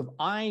 So if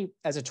I,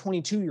 as a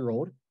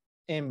 22-year-old,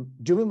 am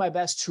doing my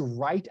best to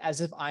write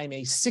as if I'm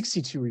a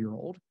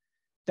 62-year-old,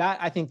 that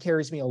I think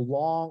carries me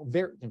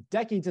a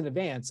decades in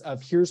advance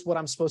of here's what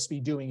I'm supposed to be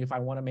doing if I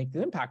want to make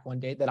the impact one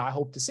day that I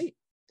hope to see.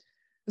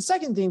 The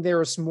second thing,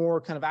 there is more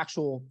kind of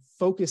actual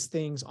focused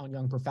things on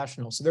young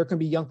professionals. So there can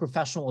be young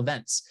professional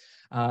events.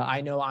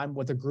 I know I'm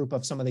with a group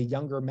of some of the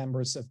younger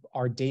members of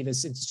our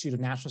Davis Institute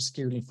of National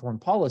Security and Foreign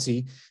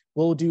Policy.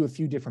 We'll do a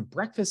few different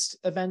breakfast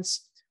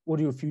events. We'll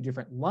do a few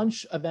different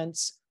lunch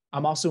events.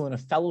 I'm also in a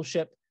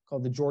fellowship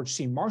called the George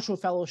C. Marshall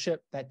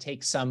Fellowship that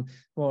takes some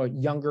more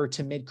younger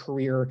to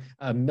mid-career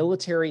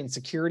military and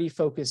security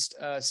focused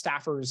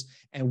staffers.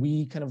 And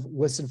we kind of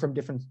listen from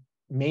different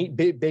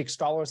big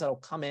scholars that'll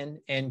come in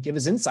and give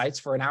us insights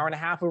for an hour and a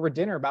half over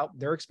dinner about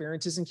their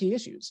experiences and key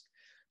issues.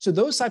 So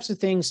those types of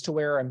things, to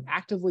where I'm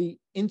actively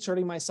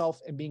inserting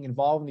myself and being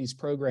involved in these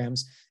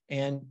programs,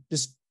 and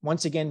just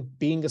once again,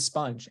 being a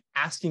sponge,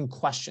 asking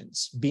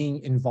questions, being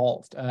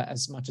involved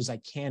as much as I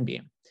can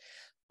be.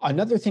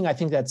 Another thing I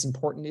think that's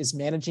important is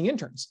managing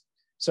interns.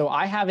 So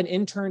I have an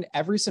intern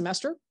every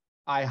semester.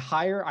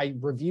 I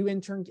review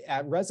intern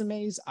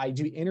resumes, I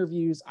do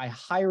interviews, I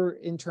hire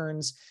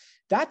interns.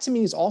 That to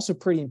me is also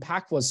pretty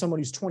impactful as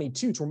someone who's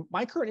 22. So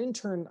my current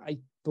intern, I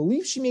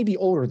believe she may be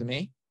older than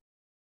me,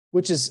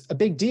 which is a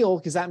big deal,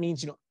 because that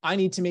means, I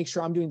need to make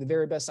sure I'm doing the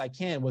very best I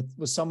can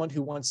with someone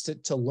who wants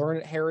to learn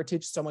at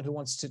Heritage, someone who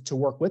wants to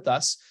work with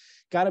us.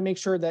 Got to make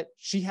sure that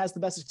she has the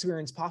best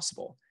experience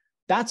possible.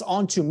 That's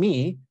on to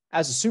me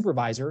as a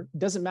supervisor. It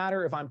doesn't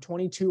matter if I'm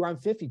 22 or I'm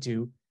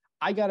 52.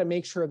 I got to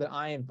make sure that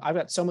I've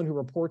got someone who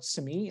reports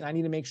to me, and I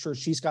need to make sure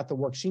she's got the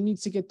work she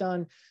needs to get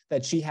done,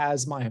 that she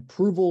has my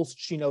approvals,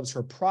 she knows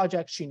her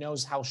project, she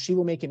knows how she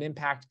will make an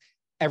impact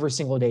every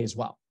single day as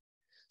well.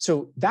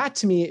 So that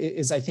to me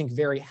is, I think,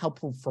 very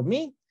helpful for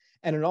me.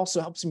 And it also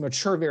helps me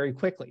mature very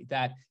quickly,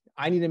 that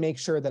I need to make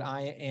sure that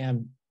I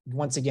am,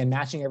 once again,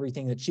 matching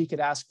everything that she could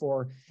ask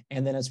for.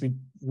 And then as we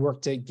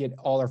work to get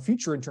all our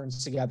future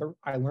interns together,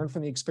 I learn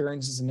from the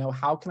experiences and know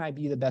how can I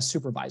be the best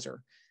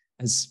supervisor.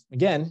 As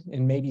again,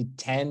 in maybe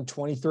 10,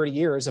 20, 30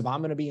 years, if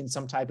I'm going to be in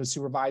some type of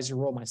supervisory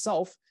role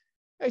myself,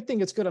 I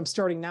think it's good I'm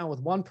starting now with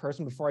one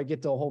person before I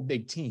get to a whole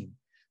big team.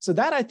 So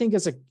that I think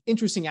is an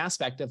interesting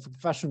aspect of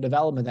professional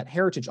development that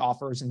Heritage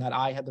offers, and that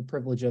I had the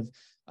privilege of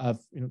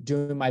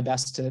doing my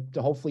best to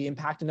hopefully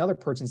impact another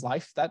person's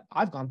life that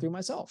I've gone through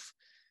myself.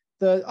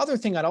 The other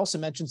thing I'd also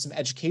mention some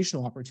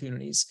educational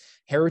opportunities.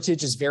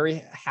 Heritage is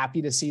very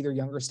happy to see their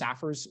younger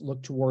staffers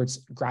look towards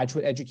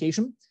graduate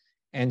education.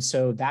 And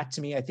so that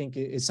to me, I think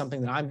is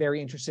something that I'm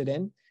very interested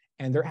in.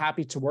 And they're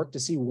happy to work to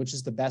see which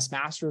is the best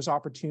master's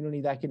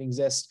opportunity that can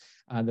exist,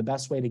 the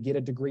best way to get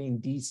a degree in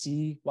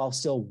DC while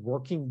still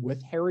working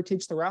with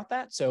Heritage throughout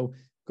that. So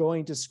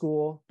going to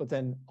school, but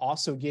then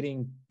also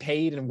getting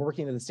paid and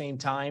working at the same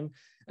time.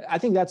 I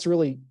think that's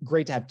really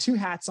great to have two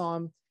hats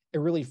on. It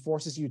really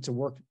forces you to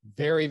work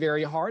very,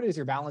 very hard as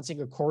you're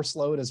balancing a course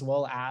load as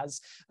well as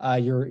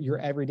your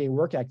everyday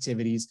work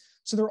activities.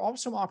 So there are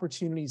also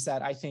opportunities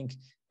that I think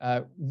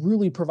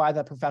really provide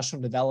that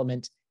professional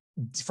development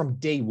from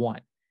day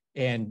one.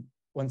 And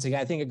once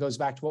again, I think it goes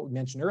back to what we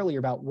mentioned earlier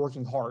about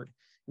working hard.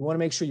 You want to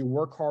make sure you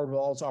work hard with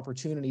all those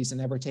opportunities and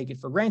never take it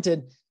for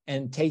granted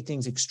and take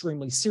things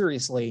extremely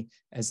seriously,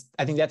 as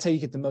I think that's how you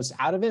get the most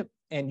out of it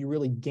and you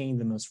really gain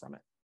the most from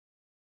it.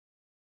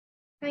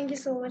 Thank you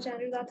so much,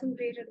 Andrew. That's some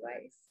great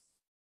advice.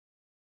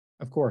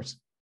 Of course.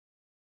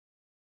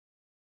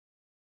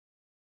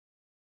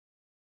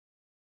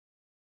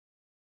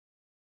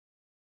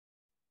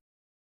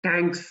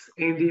 Thanks,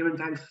 Andy, and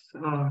thanks,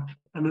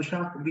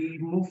 Anusha. We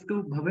move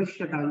to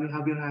Bhavishya. You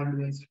have your hand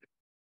raised.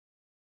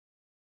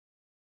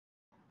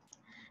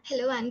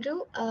 Hello,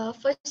 Andrew.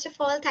 First of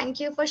all,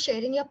 thank you for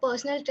sharing your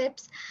personal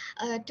tips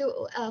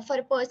for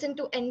a person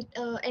to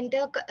enter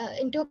into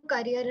a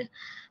career,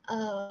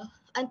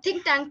 a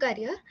think tank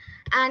career.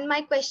 And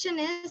my question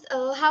is,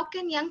 how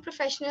can young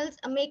professionals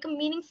make a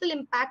meaningful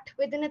impact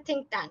within a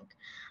think tank?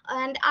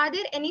 And are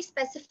there any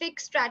specific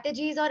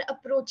strategies or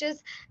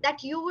approaches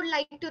that you would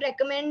like to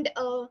recommend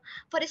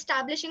for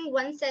establishing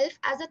oneself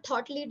as a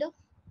thought leader?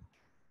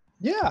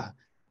 Yeah.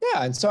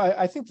 And so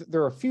I think that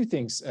there are a few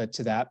things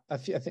to that. A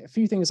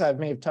few things I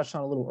may have touched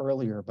on a little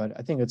earlier, but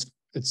I think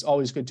it's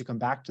always good to come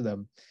back to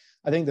them.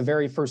 I think the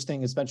very first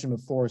thing as mentioned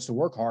before is to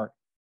work hard.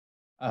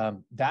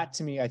 That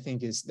to me, I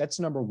think that's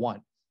number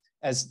one.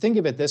 As think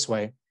of it this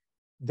way,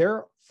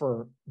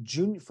 for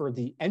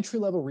the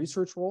entry-level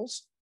research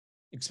roles,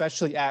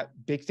 especially at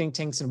big think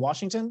tanks in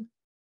Washington,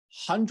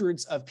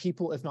 hundreds of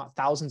people, if not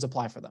thousands,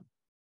 apply for them.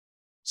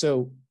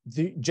 So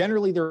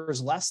generally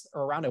there's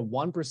around a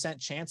 1%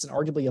 chance, and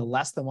arguably a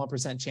less than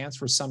 1% chance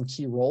for some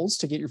key roles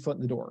to get your foot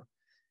in the door.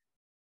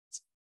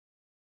 It's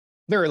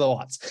very low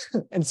odds.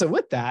 And so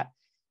with that,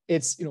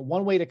 it's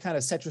one way to kind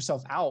of set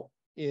yourself out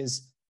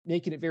is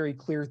making it very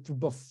clear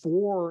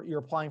before you're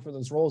applying for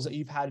those roles that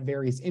you've had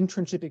various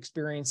internship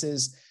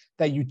experiences,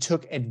 that you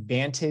took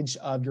advantage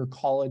of your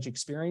college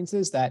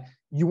experiences, that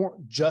you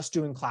weren't just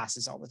doing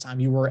classes all the time.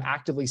 You were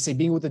actively, say,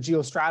 being with the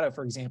Geostrata,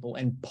 for example,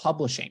 and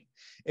publishing.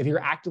 If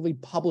you're actively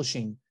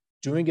publishing,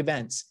 doing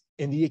events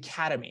in the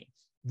academy,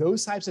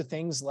 those types of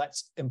things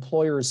lets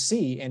employers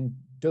see, and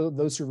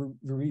those who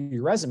review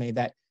your resume,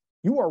 that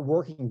you are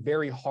working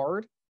very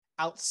hard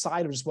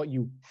outside of just what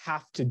you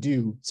have to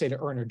do, say, to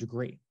earn a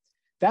degree.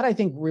 That I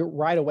think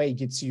right away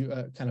gets you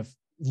kind of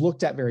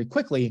looked at very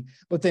quickly.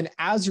 But then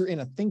as you're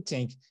in a think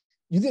tank,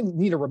 you then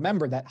need to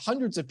remember that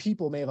hundreds of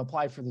people may have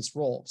applied for this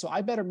role. So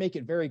I better make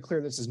it very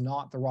clear this is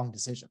not the wrong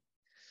decision.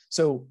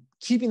 So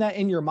keeping that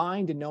in your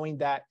mind and knowing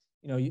that,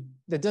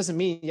 that doesn't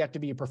mean you have to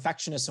be a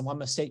perfectionist and one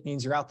mistake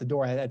means you're out the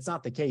door. That's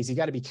not the case. You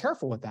got to be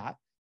careful with that.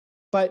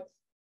 But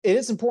it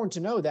is important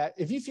to know that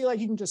if you feel like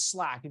you can just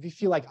slack, if you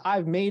feel like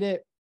I've made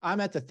it, I'm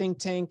at the think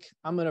tank,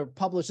 I'm going to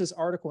publish this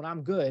article and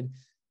I'm good,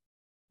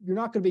 you're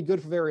not going to be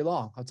good for very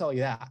long. I'll tell you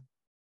that.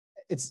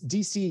 It's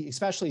DC,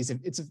 especially,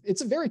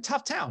 it's a very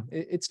tough town.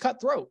 It's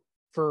cutthroat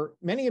for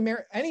any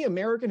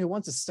American who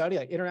wants to study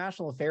like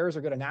international affairs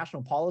or go to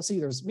national policy.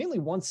 There's mainly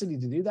one city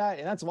to do that,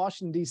 and that's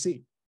Washington,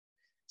 DC.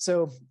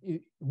 So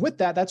with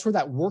that, that's where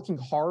that working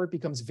hard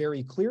becomes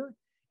very clear.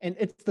 And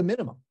it's the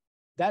minimum.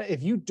 That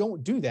if you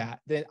don't do that,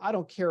 then I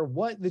don't care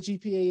what the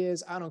GPA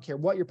is. I don't care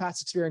what your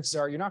past experiences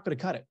are. You're not going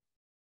to cut it.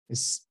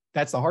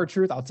 That's the hard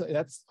truth. I'll tell you,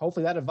 that's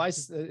hopefully that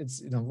advice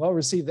is well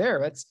received there.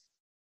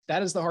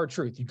 That is the hard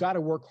truth. You got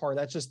to work hard.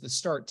 That's just the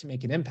start to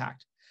make an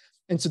impact.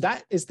 And so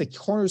that is the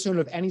cornerstone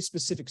of any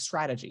specific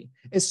strategy,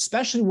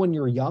 especially when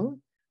you're young.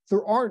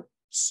 There aren't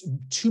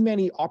too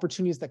many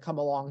opportunities that come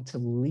along to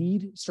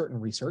lead certain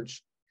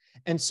research.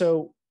 And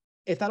so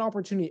if that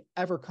opportunity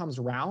ever comes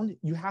around,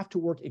 you have to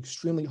work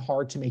extremely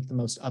hard to make the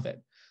most of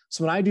it.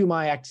 So when I do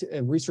my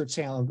research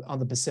channel on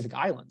the Pacific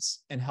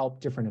Islands and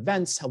help different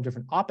events, help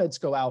different op-eds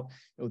go out,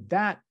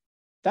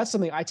 that's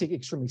something I take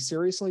extremely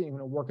seriously. I'm going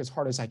to work as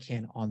hard as I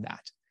can on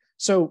that.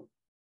 So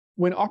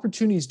when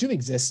opportunities do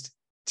exist,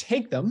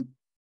 take them,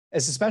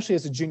 especially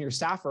as a junior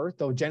staffer.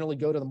 They'll generally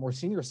go to the more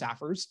senior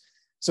staffers.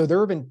 So there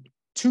have been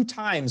 2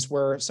 times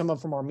where someone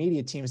from our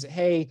media team said,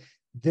 hey,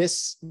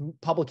 this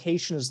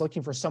publication is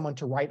looking for someone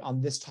to write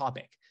on this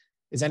topic.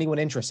 Is anyone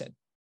interested?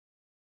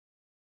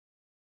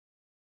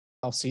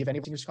 I'll see if any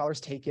of your scholars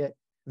take it.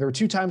 There were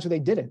 2 times where they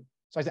didn't.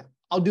 So I said,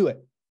 I'll do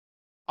it.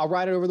 I'll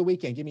write it over the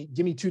weekend.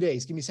 Give me 2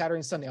 days. Give me Saturday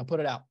and Sunday. I'll put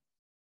it out.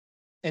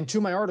 And 2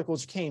 of my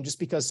articles came just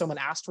because someone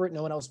asked for it.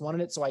 No one else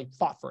wanted it. So I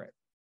fought for it.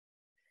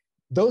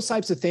 Those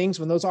types of things,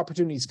 when those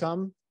opportunities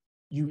come,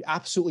 you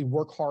absolutely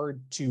work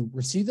hard to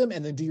receive them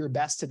and then do your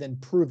best to then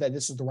prove that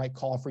this is the right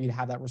call for you to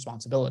have that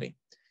responsibility.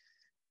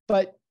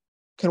 But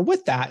kind of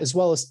with that, as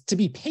well as to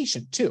be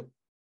patient too,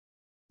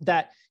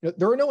 that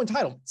there are no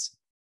entitlements.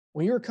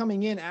 When you're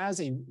coming in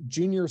as a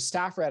junior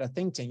staffer at a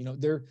think tank,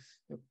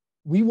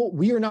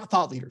 we are not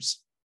thought leaders.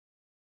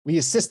 We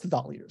assist the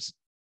thought leaders.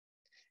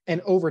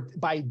 And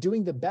by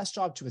doing the best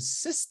job to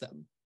assist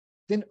them,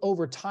 then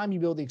over time you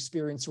build the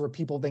experience where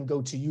people then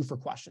go to you for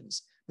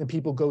questions, then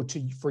people go to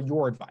you for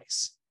your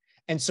advice.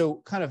 And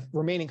so kind of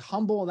remaining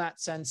humble in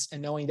that sense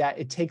and knowing that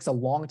it takes a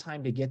long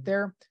time to get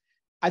there,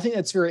 I think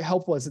that's very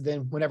helpful. As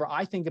then whenever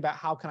I think about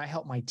how can I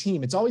help my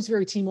team, it's always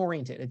very team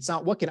oriented. It's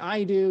not what can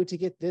I do to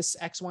get this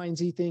X, Y, and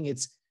Z thing.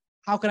 It's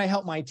how can I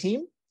help my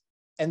team?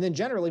 And then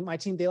generally my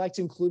team, they like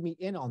to include me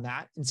in on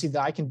that and see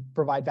that I can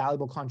provide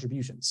valuable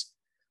contributions.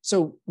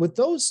 So with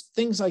those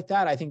things like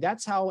that, I think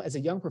that's how, as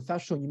a young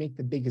professional, you make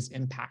the biggest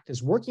impact,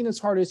 is working as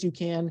hard as you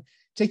can,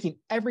 taking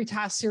every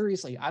task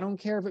seriously. I don't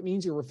care if it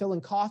means you're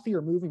refilling coffee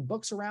or moving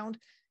books around,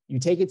 you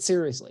take it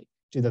seriously.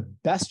 Do the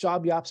best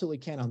job you absolutely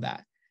can on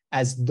that.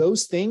 As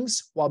those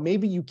things, while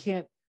maybe you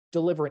can't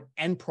deliver an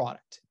end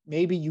product,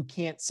 maybe you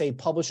can't say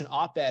publish an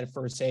op-ed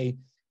for say,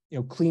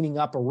 cleaning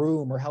up a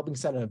room or helping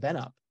set an event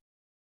up.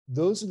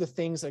 Those are the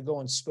things that go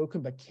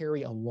unspoken but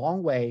carry a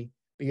long way,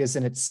 because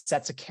then it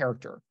sets a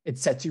character, it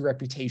sets your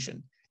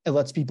reputation, it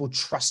lets people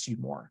trust you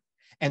more.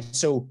 And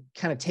so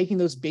kind of taking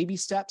those baby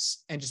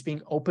steps and just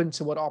being open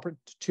to what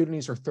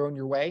opportunities are thrown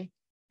your way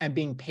and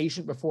being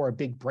patient before a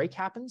big break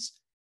happens,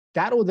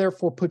 that will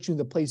therefore put you in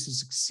the place to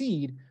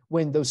succeed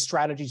when those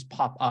strategies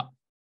pop up.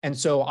 And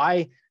so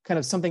I kind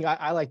of something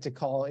I like to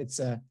call, it's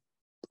a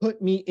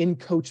put me in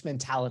coach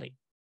mentality.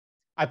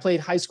 I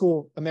played high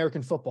school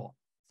American football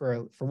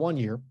for 1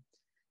 year.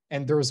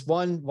 And there was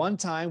one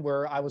time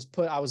where I was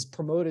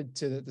promoted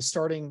to the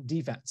starting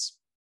defense.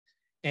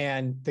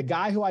 And the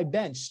guy who I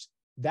benched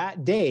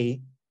that day,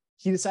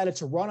 he decided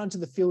to run onto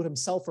the field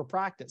himself for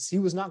practice. He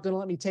was not going to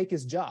let me take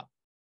his job.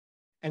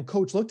 And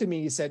coach looked at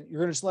me, he said,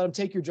 "You're going to just let him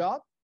take your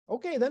job?"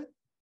 Okay, then.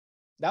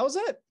 That was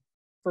it.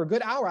 For a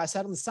good hour, I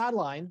sat on the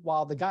sideline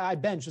while the guy I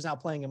benched was now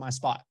playing in my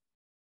spot.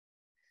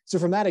 So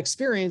from that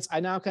experience, I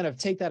now kind of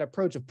take that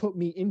approach of put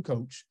me in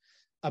coach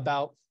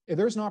about, if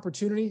there's an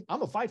opportunity,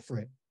 I'm gonna fight for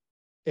it.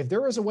 If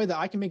there is a way that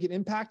I can make an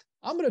impact,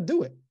 I'm going to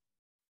do it.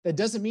 That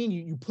doesn't mean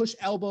you push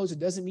elbows. It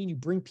doesn't mean you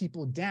bring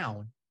people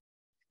down.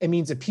 It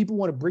means if people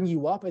want to bring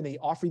you up and they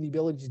offer you the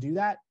ability to do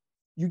that,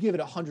 you give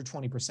it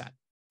 120%.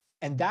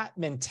 And that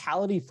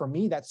mentality for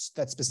me, that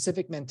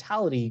specific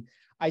mentality,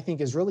 I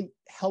think has really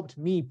helped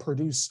me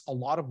produce a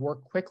lot of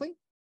work quickly,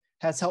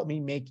 has helped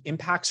me make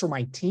impacts for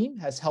my team,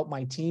 has helped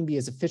my team be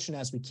as efficient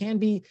as we can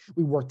be.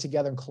 We work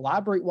together and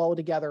collaborate well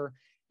together.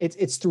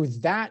 It's through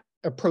that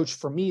approach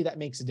for me that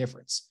makes a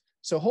difference.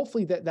 So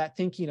hopefully that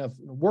thinking of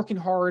working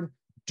hard,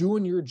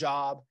 doing your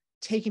job,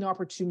 taking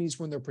opportunities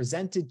when they're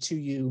presented to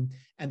you,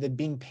 and then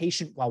being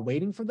patient while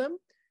waiting for them,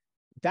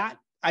 that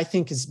I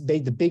think has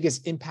made the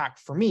biggest impact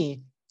for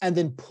me, and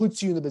then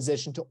puts you in the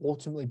position to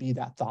ultimately be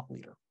that thought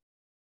leader.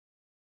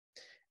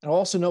 And I'll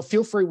also note,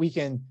 feel free, we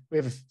can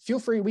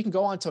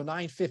go on till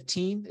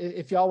 9:15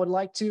 if y'all would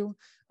like to.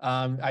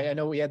 I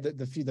know we had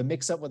the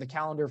mix up with the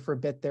calendar for a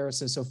bit there,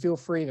 so feel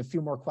free, if a few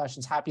more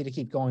questions, happy to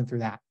keep going through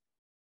that.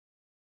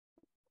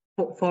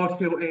 For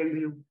sure,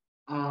 Andrew,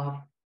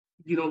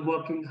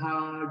 working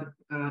hard.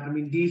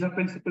 These are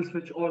principles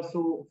which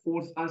also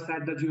force us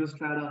at the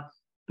Geostrata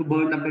to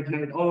burn the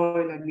midnight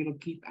oil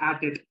and keep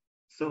at it.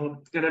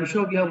 So, and I'm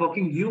sure we are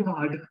working you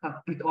hard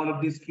with all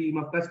of this stream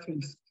of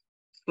questions.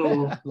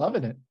 So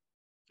loving it.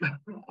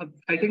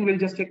 I think we'll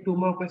just take 2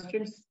 more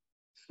questions.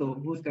 So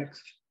who's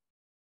next?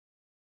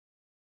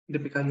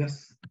 Deepika,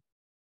 yes.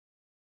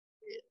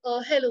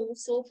 Hello.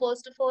 So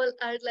first of all,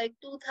 I'd like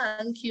to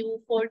thank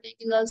you for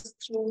taking us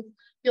through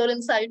your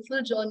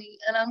insightful journey,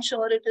 and I'm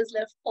sure it has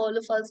left all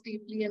of us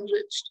deeply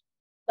enriched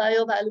by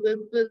your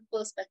valuable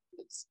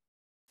perspectives.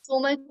 So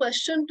my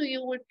question to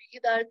you would be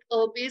that,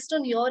 based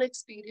on your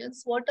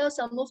experience, what are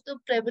some of the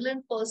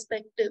prevalent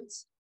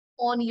perspectives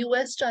on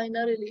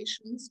US-China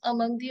relations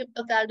among the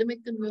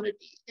academic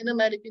community in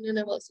American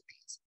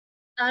universities?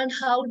 And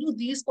how do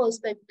these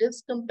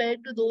perspectives compare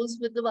to those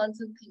with the ones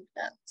in think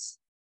tanks?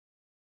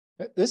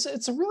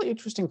 It's a really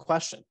interesting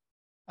question.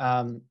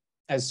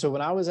 So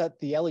when I was at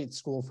the Elliott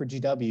School for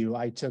GW,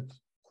 I took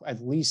at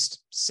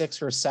least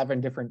 6 or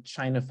 7 different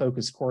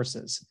China-focused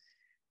courses.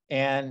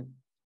 And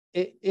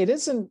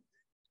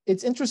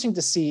it's interesting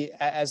to see,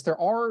 as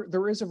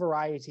there is a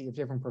variety of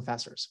different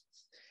professors.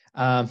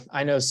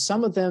 I know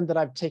some of them that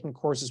I've taken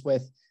courses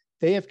with,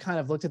 they have kind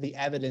of looked at the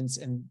evidence,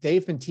 and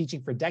they've been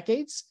teaching for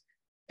decades,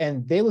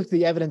 and they looked at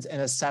the evidence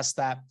and assessed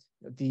that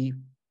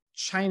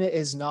China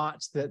is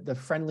not the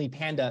friendly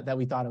panda that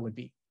we thought it would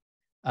be.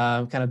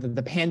 kind of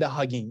the panda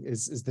hugging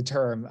is the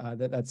term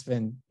that's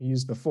been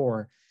used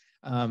before,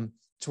 to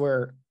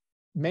where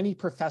many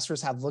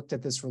professors have looked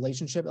at this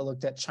relationship and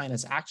looked at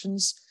China's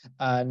actions,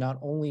 not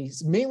only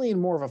mainly in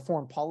more of a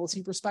foreign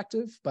policy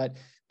perspective, but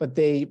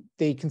they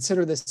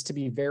consider this to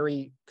be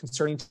very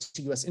concerning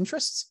to U.S.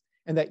 interests,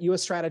 and that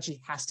U.S. strategy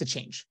has to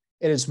change.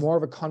 It is more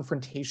of a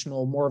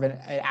confrontational, more of an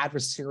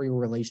adversarial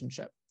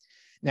relationship.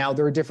 Now,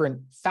 there are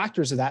different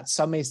factors of that.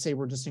 Some may say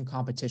we're just in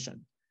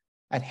competition.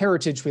 At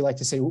Heritage, we like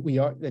to say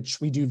that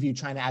we do view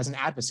China as an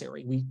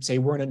adversary. We say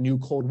we're in a new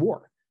Cold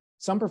War.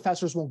 Some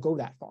professors won't go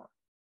that far.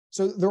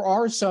 So there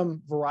are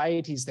some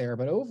varieties there,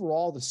 but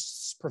overall, the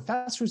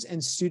professors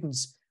and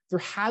students, there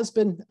has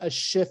been a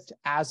shift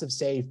as of,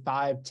 say,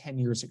 5-10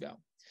 years ago,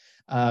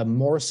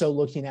 more so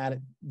looking at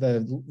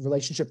the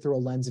relationship through a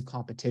lens of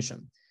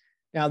competition.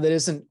 Now, that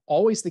isn't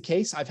always the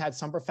case. I've had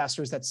some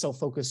professors that still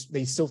focus,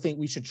 they still think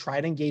we should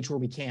try to engage where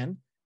we can.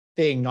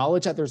 They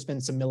acknowledge that there's been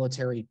some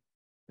military,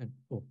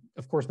 well,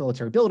 of course,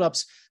 military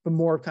buildups, but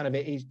more kind of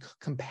a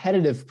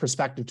competitive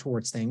perspective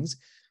towards things.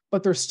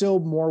 But they're still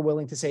more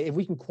willing to say, if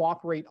we can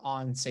cooperate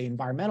on, say,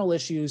 environmental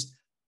issues,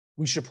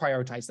 we should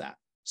prioritize that.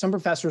 Some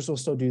professors will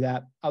still do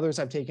that. Others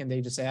I've taken,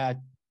 they just say,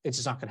 it's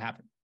just not going to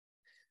happen.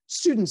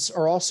 Students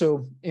are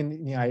also in the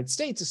United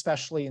States,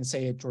 especially in,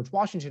 say, at George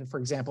Washington, for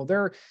example,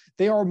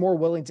 they are more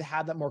willing to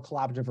have that more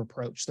collaborative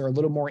approach. They're a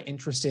little more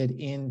interested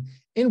in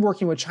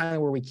working with China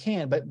where we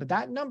can, but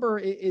that number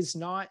is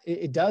not,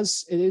 it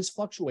is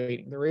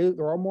fluctuating.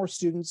 There are more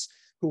students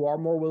who are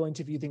more willing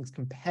to view things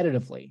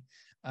competitively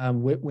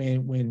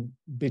when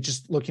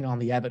just looking on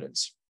the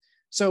evidence.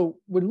 So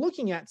when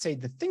looking at, say,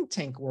 the think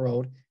tank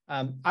world,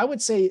 I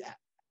would say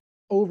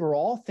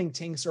overall, think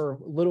tanks are a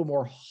little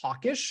more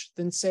hawkish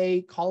than,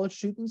 say, college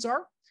students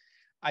are.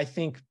 I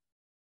think,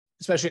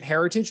 especially at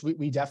Heritage,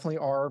 we definitely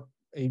are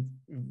a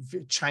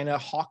China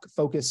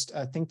hawk-focused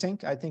think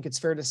tank, I think it's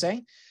fair to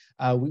say.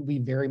 We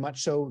very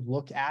much so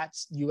look at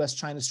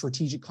U.S.-China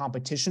strategic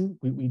competition.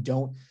 We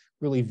don't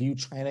really view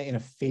China in a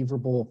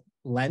favorable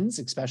lens,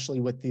 especially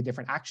with the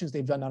different actions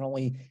they've done, not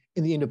only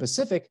in the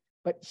Indo-Pacific,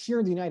 but here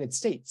in the United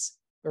States.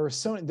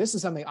 This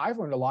is something I've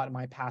learned a lot in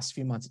my past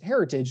few months at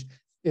Heritage,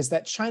 is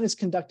that China's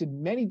conducted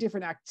many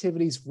different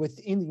activities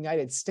within the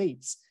United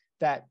States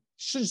that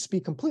should just be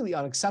completely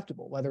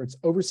unacceptable, whether it's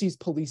overseas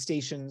police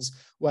stations,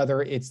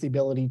 whether it's the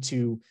ability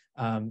to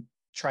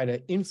try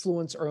to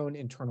influence our own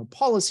internal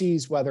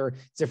policies, whether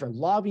it's different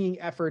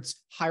lobbying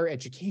efforts, higher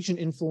education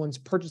influence,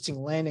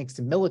 purchasing land next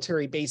to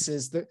military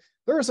bases. There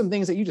are some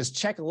things that you just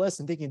check a list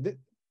and thinking,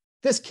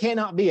 this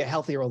cannot be a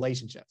healthy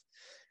relationship.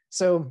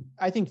 So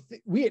I think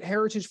we at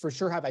Heritage for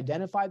sure have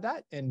identified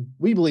that, and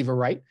we believe we're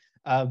right.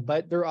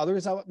 But there are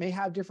others that may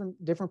have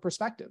different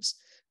perspectives.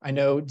 I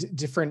know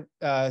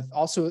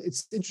also,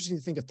 it's interesting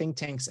to think of think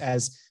tanks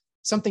as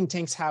some think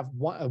tanks have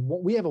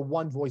we have a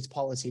one voice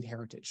policy at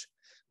Heritage,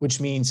 which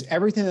means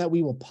everything that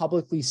we will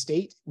publicly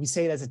state, we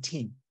say it as a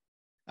team.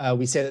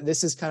 We say that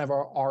this is kind of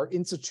our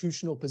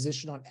institutional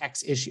position on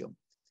X issue.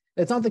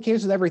 That's not the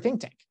case with every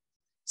think tank.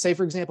 Say,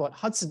 for example, at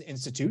Hudson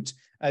Institute,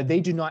 they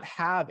do not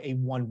have a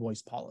one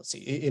voice policy.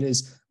 It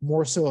is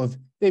more so of,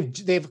 they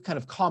have kind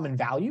of common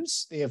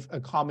values. They have a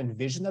common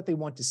vision that they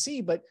want to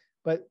see, but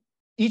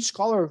each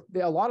scholar,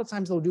 a lot of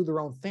times they'll do their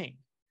own thing,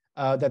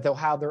 that they'll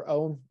have their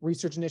own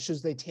research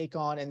initiatives they take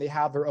on, and they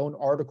have their own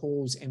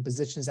articles and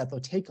positions that they'll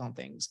take on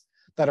things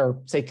that are,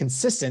 say,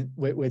 consistent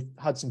with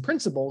Hudson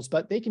principles,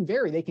 but they can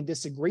vary, they can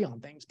disagree on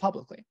things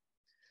publicly.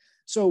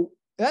 So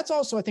that's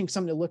also, I think,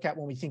 something to look at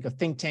when we think of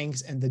think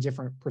tanks and the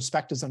different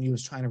perspectives on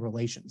U.S.-China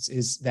relations,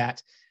 is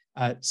that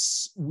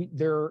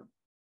there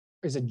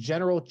is a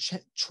general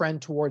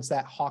trend towards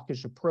that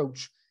hawkish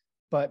approach,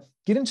 but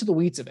get into the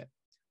weeds of it.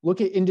 Look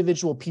at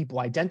individual people,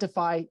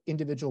 identify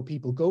individual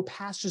people, go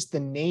past just the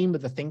name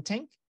of the think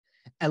tank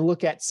and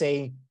look at,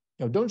 say,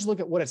 don't just look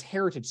at what does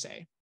Heritage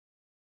say.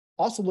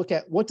 Also look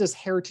at what does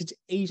Heritage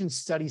Asian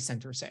Studies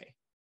Center say,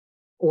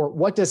 or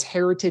what does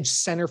Heritage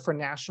Center for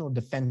National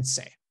Defense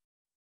say.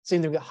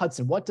 Same thing with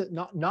Hudson.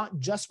 Not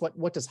just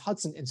what does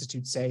Hudson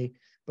Institute say,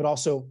 but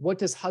also what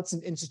does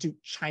Hudson Institute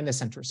China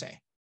Center say?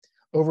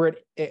 Over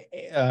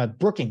at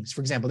Brookings,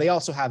 for example, they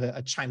also have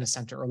a China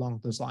Center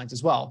along those lines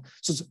as well.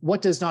 So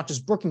what does not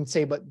just Brookings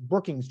say, but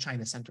Brookings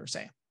China Center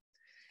say?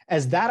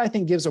 As that, I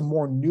think, gives a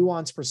more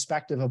nuanced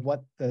perspective of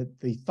what the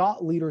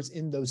thought leaders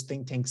in those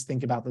think tanks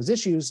think about those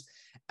issues.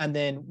 And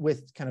then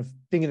with kind of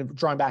thinking of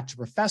drawing back to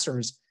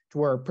professors, to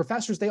where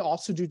professors, they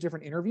also do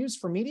different interviews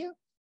for media.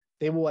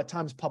 They will at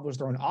times publish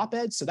their own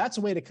op-eds. So that's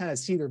a way to kind of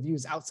see their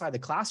views outside the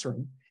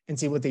classroom and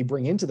see what they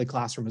bring into the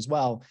classroom as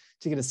well,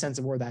 to get a sense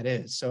of where that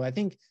is. So I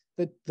think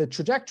that the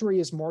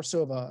trajectory is more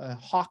so of a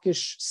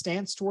hawkish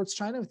stance towards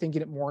China,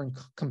 thinking it more in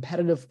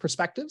competitive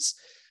perspectives,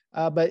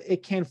 but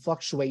it can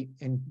fluctuate,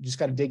 and you just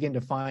got to dig in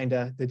to find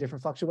the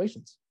different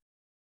fluctuations.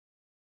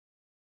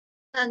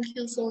 Thank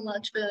you so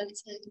much for your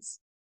insights.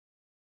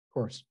 Of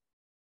course.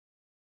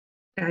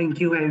 Thank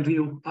you,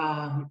 Andrew.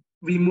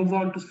 We move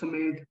on to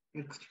Sumedh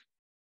next.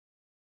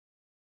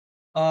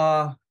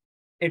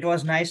 It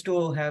was nice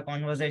to have a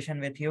conversation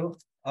with you.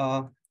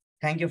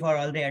 Thank you for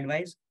all the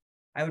advice.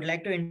 I would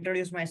like to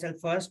introduce myself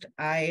first.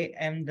 I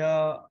am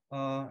the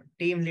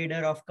team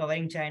leader of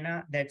Covering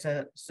China. That's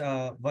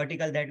a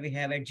vertical that we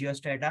have at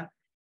Geostrata.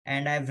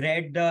 And I've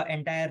read the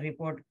entire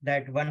report,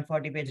 that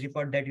 140-page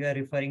report that you are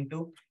referring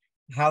to,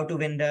 How to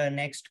Win the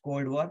Next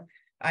Cold War.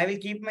 I will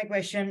keep my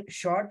question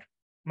short.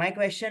 My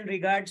question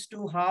regards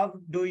to how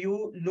do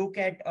you look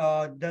at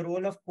the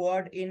role of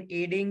Quad in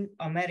aiding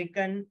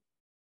American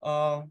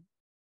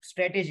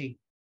strategy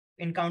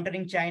in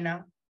countering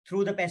China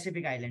through the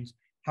Pacific Islands?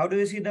 How do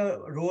you see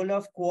the role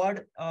of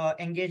Quad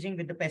engaging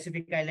with the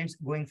Pacific Islands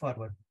going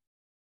forward?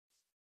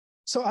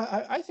 So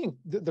I think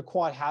the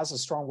Quad has a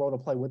strong role to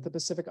play with the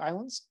Pacific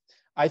Islands.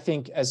 I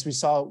think, as we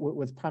saw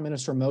with Prime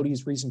Minister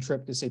Modi's recent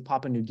trip to, say,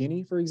 Papua New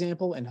Guinea, for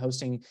example, and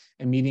hosting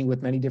a meeting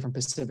with many different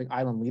Pacific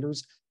Island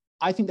leaders,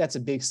 I think that's a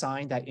big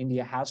sign that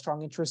India has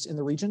strong interest in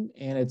the region.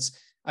 And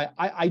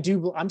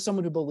I'm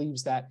someone who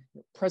believes that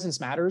presence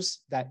matters,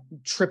 that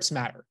trips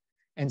matter.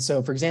 And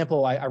so, for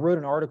example, I wrote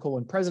an article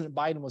when President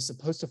Biden was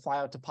supposed to fly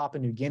out to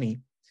Papua New Guinea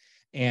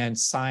and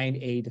sign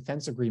a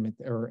defense agreement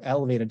or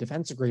elevate a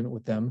defense agreement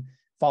with them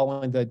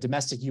following the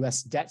domestic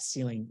U.S. debt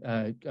ceiling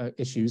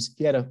issues.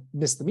 He had to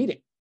miss the meeting.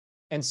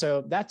 And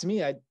so that, to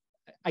me,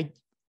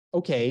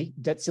 okay,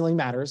 debt ceiling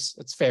matters.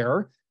 That's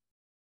fair.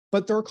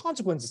 But there are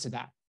consequences to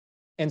that.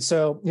 And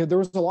so, there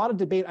was a lot of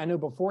debate, I know,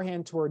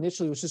 beforehand, to where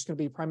initially it was just going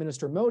to be Prime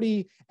Minister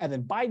Modi, and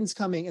then Biden's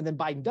coming, and then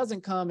Biden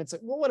doesn't come. It's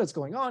like, well, what is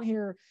going on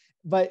here?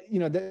 But,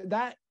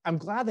 that I'm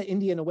glad that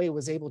India, in a way,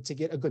 was able to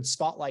get a good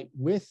spotlight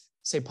with,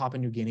 say, Papua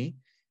New Guinea.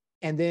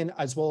 And then,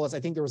 as well as, I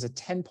think there was a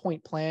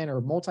 10-point plan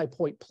or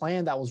multi-point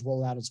plan that was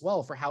rolled out as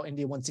well for how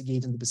India wants to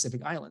engage in the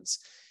Pacific Islands.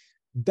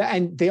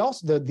 And they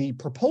also, the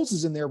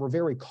proposals in there were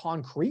very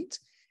concrete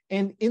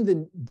and in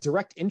the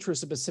direct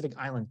interest of Pacific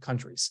Island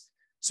countries.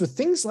 So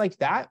things like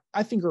that,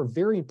 I think, are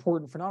very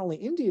important for not only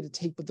India to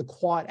take, but the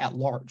Quad at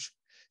large.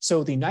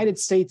 So the United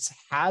States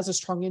has a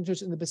strong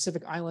interest in the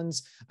Pacific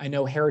Islands. I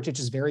know heritage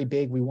is very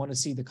big. We want to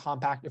see the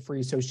Compact of Free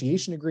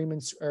Association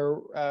agreements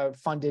are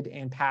funded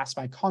and passed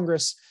by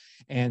Congress.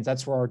 And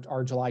that's where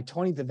our July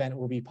 20th event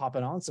will be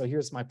popping on. So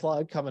here's my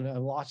plug, come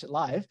and watch it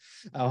live.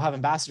 I'll have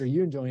Ambassador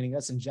Yoon joining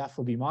us, and Jeff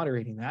will be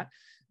moderating that.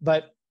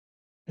 But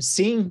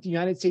seeing the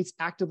United States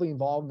actively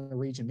involved in the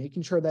region,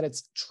 making sure that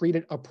it's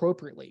treated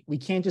appropriately. We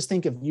can't just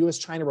think of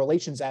U.S.-China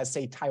relations as,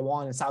 say,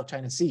 Taiwan and South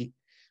China Sea.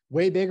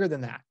 Way bigger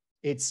than that.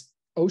 It's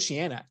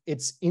Oceania.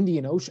 It's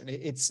Indian Ocean.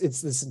 It's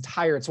this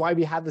entire, it's why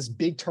we have this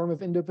big term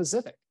of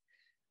Indo-Pacific.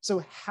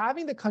 So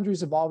having the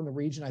countries involved in the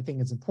region, I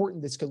think, is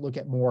important. This could look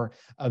at more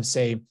of,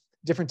 say,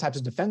 different types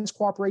of defense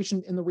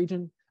cooperation in the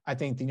region. I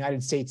think the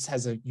United States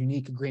has a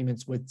unique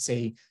agreements with,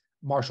 say,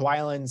 Marshall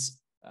Islands,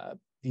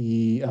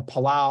 the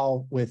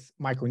Palau with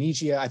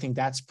Micronesia. I think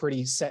that's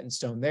pretty set in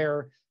stone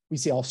there. We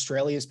see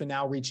Australia has been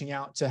now reaching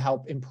out to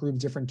help improve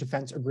different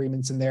defense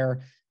agreements in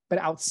there. But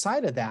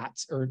outside of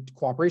that, or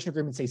cooperation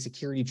agreements, say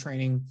security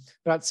training,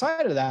 but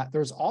outside of that,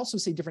 there's also,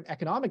 say, different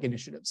economic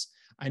initiatives.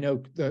 I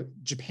know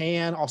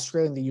Japan,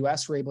 Australia, and the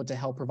US were able to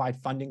help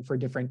provide funding for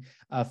different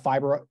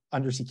fiber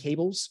undersea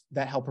cables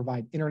that help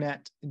provide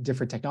internet,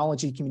 different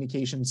technology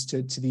communications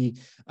to the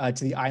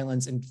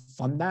islands and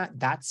fund that.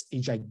 That's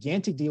a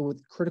gigantic deal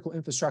with critical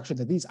infrastructure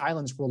that these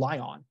islands rely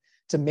on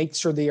to make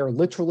sure they are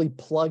literally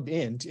plugged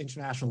into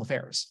international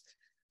affairs.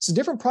 So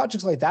different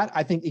projects like that,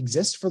 I think,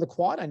 exist for the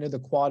Quad. I know the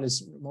Quad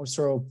is more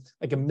so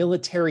like a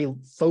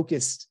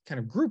military-focused kind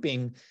of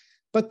grouping,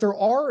 but there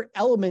are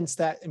elements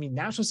that,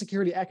 national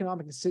security,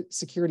 economic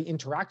security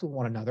interact with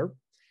one another.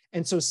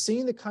 And so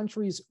seeing the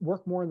countries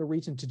work more in the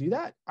region to do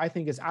that, I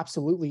think, is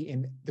absolutely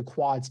in the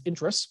Quad's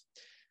interest.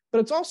 But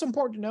it's also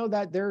important to know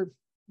that there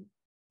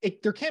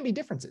can be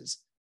differences.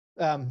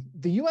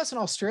 The US and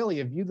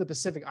Australia view the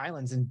Pacific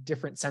Islands in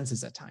different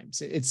senses at times.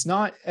 It's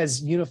not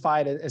as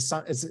unified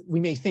as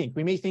we may think.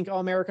 We may think, oh,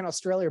 America and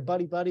Australia are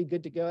buddy-buddy,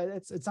 good to go.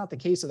 It's not the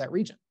case of that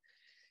region.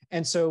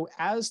 And so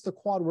as the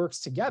Quad works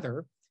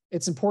together,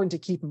 it's important to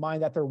keep in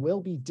mind that there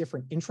will be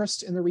different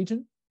interests in the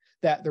region,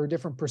 that there are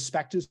different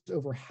perspectives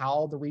over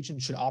how the region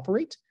should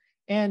operate.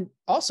 And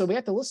also, we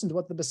have to listen to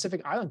what the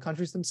Pacific Island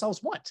countries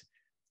themselves want.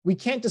 We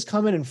can't just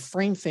come in and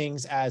frame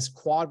things as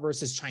Quad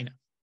versus China.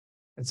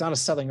 It's not a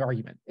selling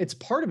argument. It's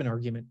part of an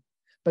argument,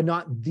 but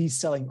not the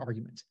selling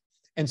argument.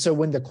 And so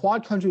when the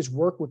Quad countries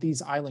work with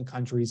these island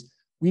countries,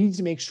 we need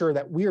to make sure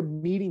that we are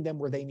meeting them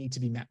where they need to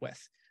be met with.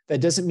 That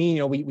doesn't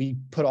mean, we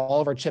put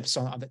all of our chips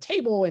on the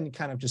table and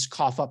kind of just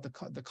cough up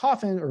the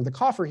coffin or the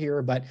coffer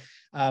here, but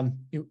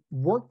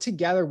work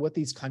together with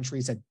these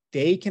countries that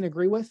they can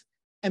agree with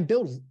and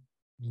build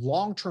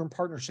long-term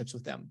partnerships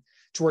with them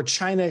to where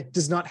China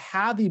does not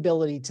have the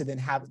ability to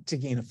then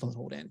gain a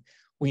foothold in.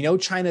 We know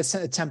China is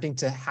attempting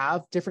to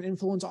have different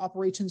influence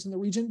operations in the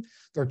region.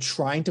 They're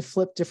trying to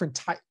flip different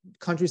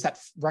countries that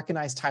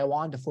recognize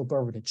Taiwan to flip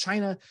over to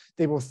China.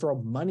 They will throw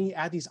money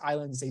at these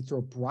islands. They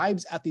throw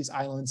bribes at these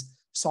islands.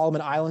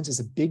 Solomon Islands is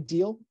a big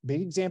deal,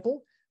 big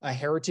example.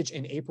 Heritage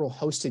in April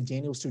hosted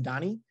Daniel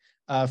Soudani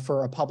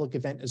for a public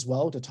event as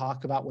well to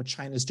talk about what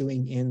China's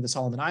doing in the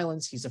Solomon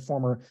Islands. He's a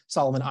former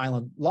Solomon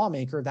Island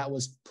lawmaker that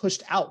was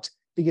pushed out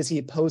because he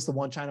opposed the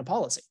one China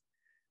policy.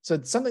 So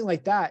it's something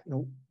like that,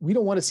 we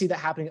don't want to see that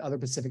happening in other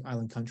Pacific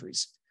Island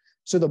countries.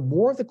 So the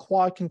more the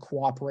Quad can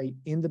cooperate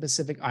in the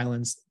Pacific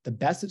Islands, the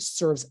best it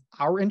serves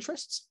our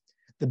interests,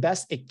 the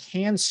best it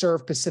can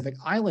serve Pacific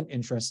Island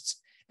interests.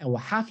 And we'll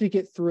have to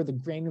get through the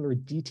granular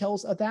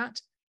details of that.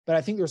 But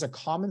I think there's a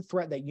common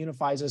threat that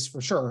unifies us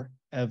for sure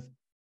of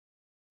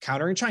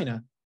countering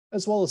China,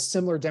 as well as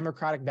similar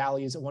democratic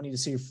values of wanting to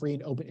see a free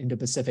and open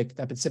Indo-Pacific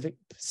that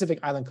Pacific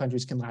Island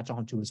countries can latch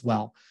onto as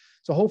well.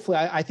 So hopefully,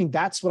 I think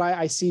that's what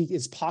I see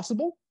is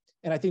possible.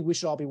 And I think we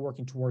should all be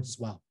working towards as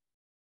well.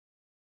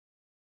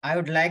 I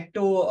would like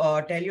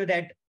to tell you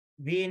that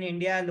we in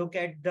India look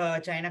at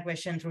the China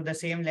question through the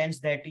same lens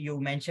that you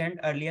mentioned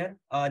earlier,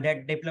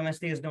 that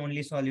diplomacy is the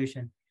only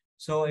solution.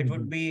 So it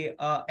would be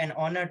an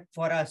honor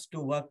for us to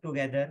work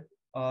together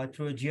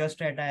through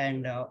Geostrata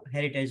and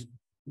Heritage,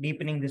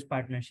 deepening this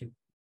partnership.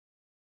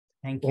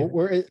 Thank you.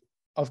 Well,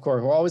 of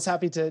course, we're always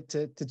happy to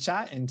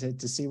chat and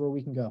to see where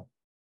we can go.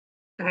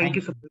 Thank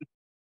you so much.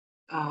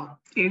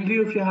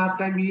 Andrew, if you have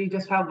time, we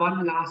just have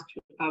one last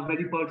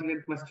very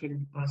pertinent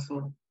question.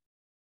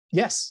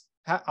 Yes,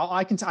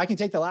 I can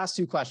take the last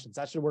two questions.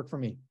 That should work for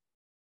me.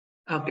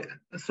 Okay,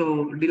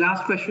 so the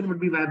last question would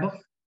be Vaibhav.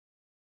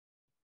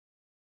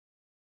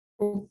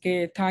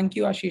 Okay, thank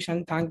you, Ashish,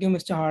 and thank you,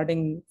 Mr.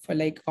 Harding, for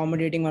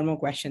accommodating one more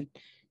question.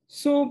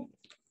 So,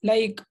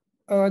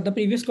 the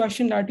previous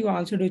question that you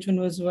answered, which one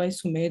was by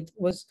Sumedh,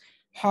 was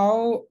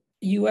how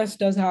US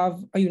does have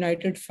a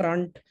united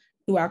front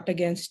to act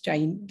against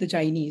the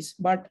Chinese.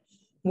 But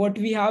what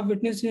we have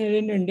witnessed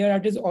in India,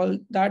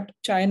 that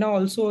China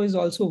also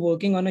is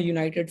working on a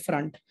united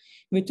front,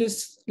 which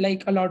is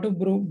a lot of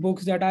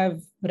books that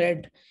I've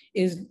read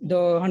is the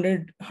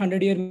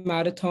 100-year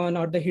marathon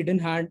or the hidden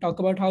hand, talk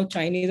about how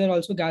Chinese are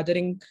also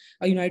gathering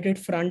a united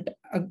front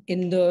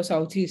in the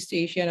Southeast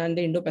Asian and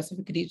the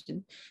Indo-Pacific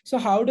region. So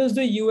how does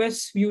the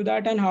US view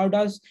that, and how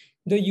does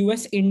the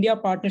US-India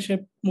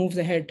partnership moves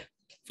ahead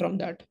from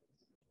that?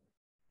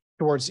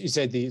 Towards, you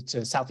said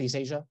to Southeast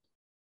Asia?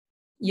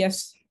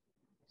 Yes.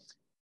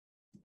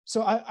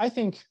 So I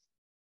think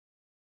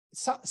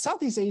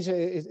Southeast Asia,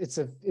 it's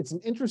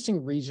an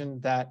interesting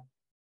region that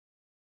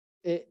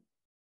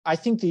I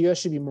think the US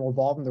should be more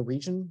involved in the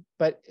region,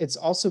 but it's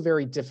also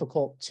very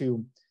difficult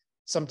to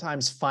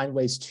sometimes find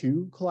ways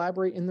to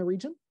collaborate in the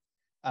region,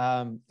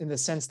 in the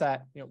sense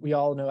that we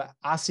all know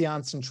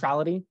ASEAN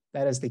centrality,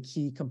 that is the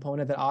key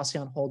component that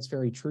ASEAN holds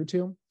very true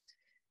to.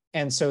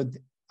 And so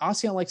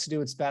ASEAN likes to do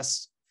its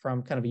best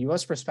from kind of a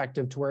US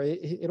perspective to where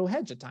it'll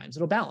hedge at times,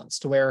 it'll balance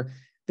to where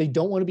they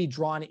don't want to be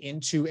drawn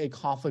into a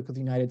conflict with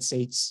the United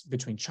States,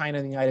 between China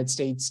and the United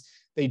States.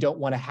 They don't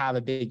want to have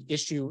a big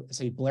issue,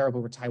 say, blare up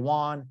over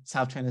Taiwan,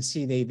 South China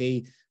Sea.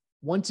 They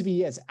want to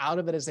be as out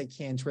of it as they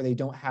can to where they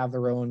don't have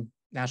their own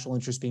national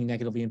interests being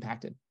negatively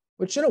impacted,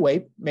 which in a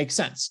way makes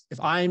sense. If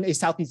I'm a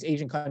Southeast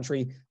Asian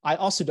country, I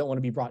also don't want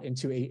to be brought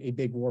into a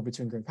big war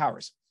between great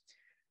powers.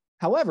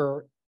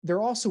 However,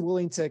 they're also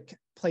willing to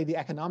play the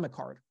economic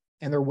card,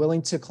 and they're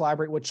willing to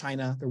collaborate with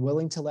China. They're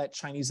willing to let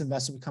Chinese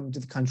investment come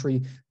into the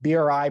country,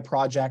 BRI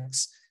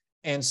projects.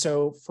 And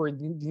so for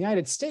the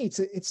United States,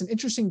 it's an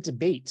interesting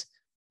debate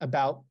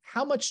about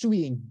how much do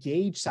we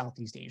engage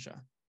Southeast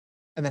Asia,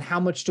 and then how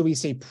much do we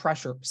say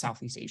pressure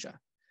Southeast Asia.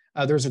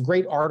 There's a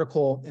great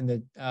article in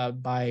the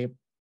by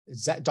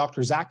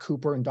Dr. Zach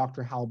Cooper and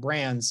Dr. Hal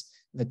Brands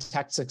in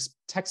the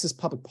Texas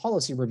Public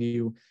Policy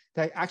Review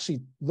that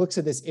actually looks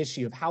at this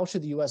issue of how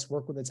should the US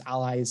work with its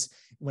allies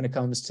when it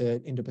comes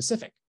to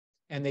Indo-Pacific.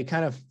 And they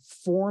kind of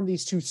form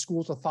these two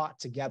schools of thought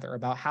together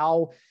about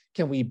how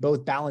can we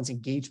both balance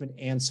engagement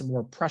and some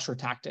more pressure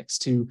tactics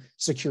to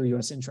secure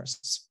US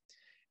interests.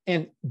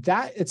 And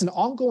that it's an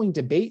ongoing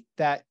debate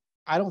that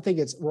I don't think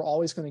we're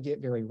always going to get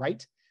very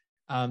right.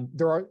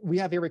 We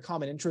have very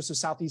common interests with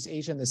Southeast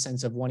Asia in the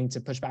sense of wanting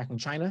to push back on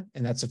China,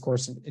 and that's of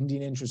course an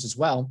Indian interest as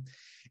well.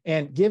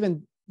 And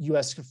given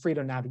U.S.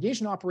 freedom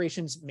navigation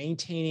operations,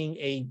 maintaining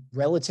a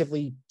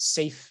relatively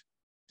safe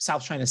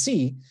South China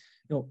Sea,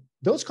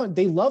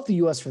 they love the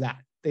U.S. for that.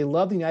 They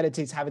love the United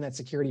States having that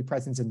security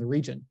presence in the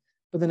region.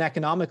 But then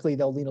economically,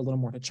 they'll lean a little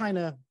more to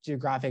China,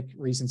 geographic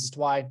reasons as to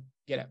why.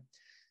 Get it.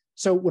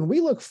 So when we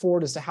look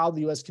forward as to how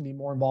the U.S. can be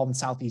more involved in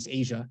Southeast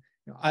Asia,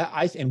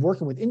 and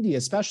working with India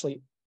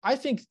especially, I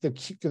think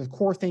the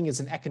core thing is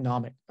an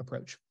economic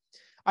approach.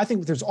 I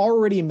think there's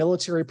already a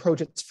military approach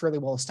that's fairly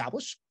well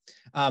established.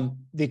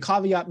 The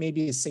caveat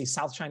maybe is, say,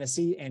 South China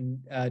Sea and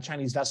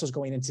Chinese vessels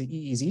going into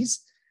EEZs.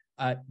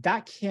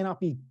 That cannot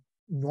be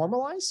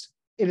normalized.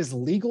 It is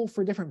legal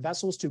for different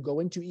vessels to go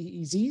into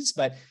EEZs,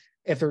 but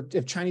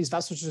if Chinese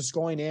vessels are just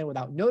going in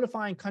without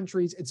notifying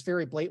countries, it's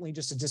very blatantly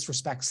just a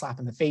disrespect, slap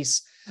in the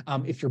face.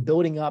 If you're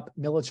building up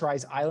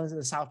militarized islands in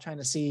the South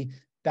China Sea,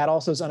 that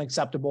also is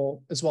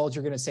unacceptable, as well as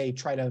you're going to say,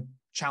 try to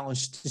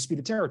challenge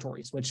disputed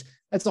territories, which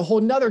that's a whole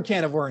nother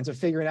can of worms of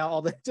figuring out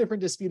all the different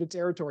disputed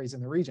territories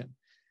in the region.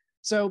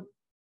 So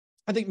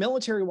I think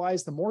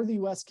military-wise, the more the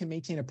US can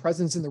maintain a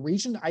presence in the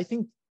region, I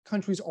think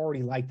countries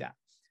already like that.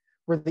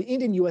 Where the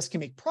Indian US can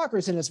make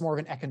progress in is more of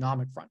an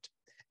economic front,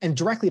 and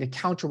directly to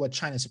counter what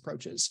China's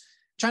approach is.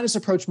 China's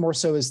approach more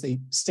so is the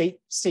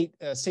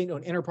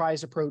state-owned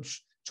enterprise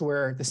approach, to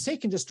where the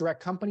state can just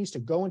direct companies to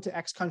go into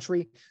X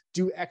country,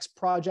 do X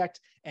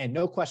project, and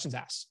no questions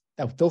asked.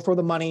 They'll throw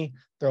the money,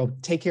 they'll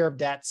take care of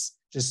debts,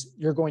 just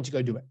you're going to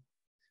go do it.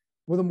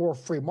 With a more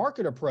free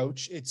market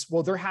approach, it's,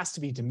 well, there has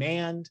to be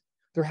demand,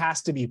 there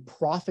has to be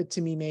profit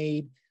to be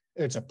made,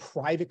 it's a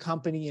private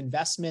company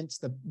investment,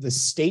 the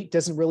state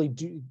doesn't really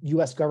do,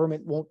 US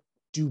government won't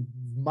do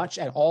much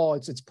at all,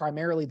 it's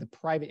primarily the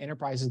private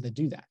enterprises that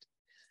do that.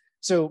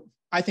 So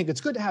I think it's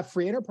good to have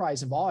free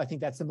enterprise involved. I think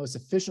that's the most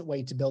efficient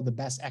way to build the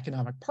best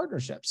economic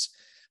partnerships.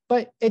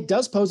 But it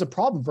does pose a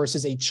problem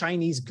versus a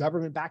Chinese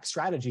government-backed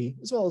strategy,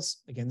 as well as,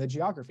 again, the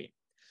geography.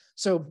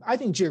 So I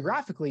think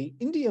geographically,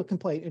 India can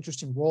play an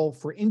interesting role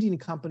for Indian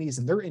companies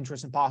and their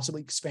interest in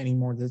possibly expanding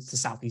more to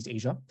Southeast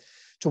Asia,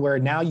 to where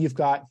now you've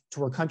got to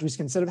where countries,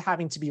 instead of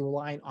having to be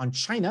reliant on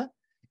China,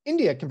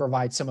 India can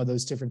provide some of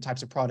those different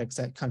types of products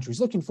that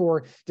countries looking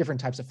for, different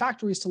types of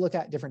factories to look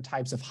at, different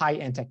types of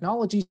high-end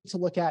technology to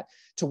look at,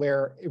 to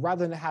where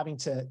rather than having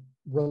to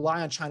rely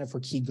on China for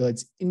key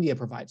goods, India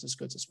provides those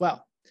goods as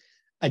well.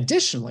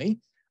 Additionally,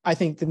 I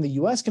think then the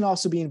US can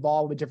also be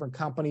involved with different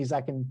companies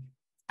that can,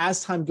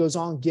 as time goes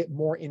on, get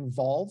more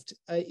involved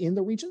in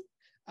the region.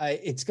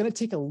 It's going to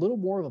take a little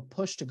more of a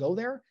push to go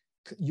there.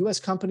 US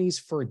companies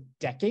for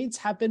decades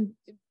have been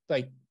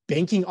like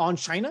banking on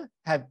China,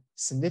 have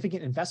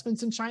significant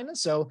investments in China.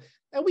 So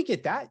and we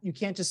get that. You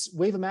can't just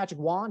wave a magic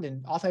wand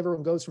and off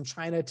everyone goes from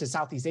China to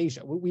Southeast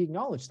Asia. We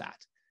acknowledge that.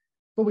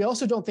 But we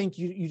also don't think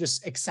you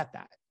just accept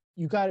that.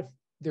 You got to,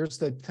 there's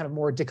the kind of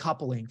more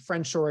decoupling,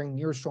 friendshoring,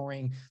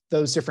 nearshoring,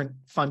 those different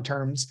fun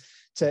terms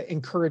to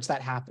encourage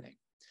that happening.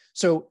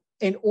 So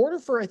in order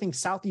for, I think,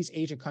 Southeast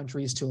Asia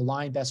countries to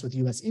align best with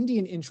US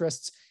Indian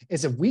interests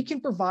is if we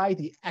can provide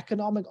the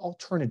economic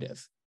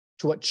alternative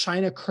to what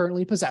China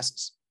currently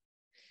possesses.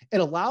 It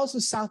allows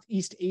the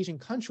Southeast Asian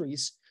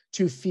countries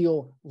to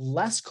feel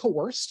less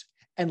coerced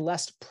and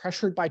less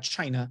pressured by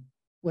China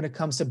when it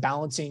comes to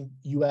balancing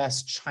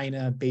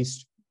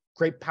US-China-based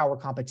great power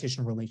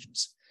competition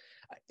relations.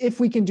 If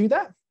we can do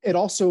that, it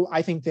also,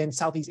 I think, then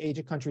Southeast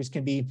Asia countries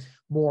can be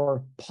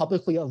more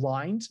publicly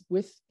aligned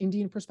with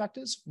Indian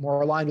perspectives,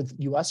 more aligned with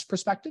US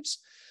perspectives,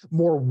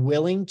 more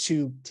willing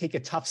to take a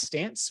tough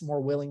stance, more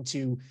willing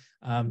to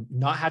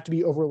not have to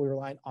be overly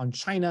reliant on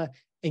China,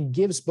 and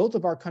gives both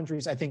of our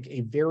countries, I think,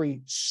 a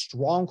very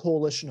strong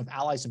coalition of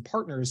allies and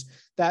partners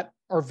that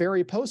are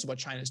very opposed to what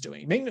China is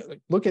doing.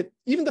 Look at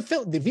even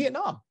the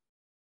Vietnam,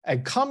 a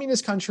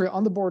communist country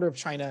on the border of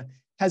China,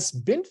 has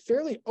been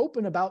fairly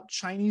open about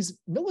Chinese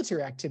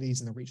military activities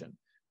in the region.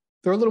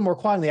 They're a little more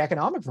quiet on the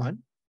economic front,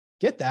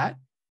 get that.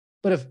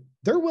 But if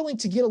they're willing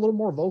to get a little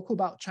more vocal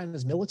about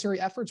China's military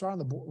efforts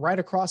right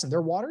across in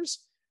their waters,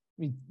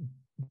 I mean,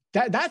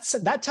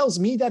 that tells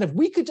me that if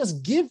we could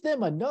just give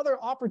them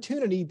another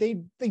opportunity,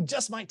 they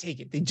just might take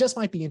it. They just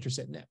might be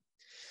interested in it.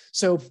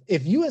 So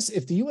if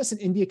the US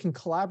and India can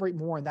collaborate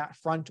more on that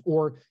front,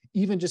 or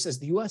even just as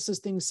the US does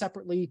things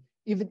separately,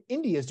 even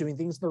India is doing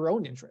things in their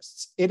own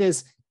interests. It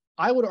is,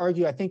 I would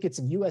argue, I think it's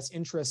in US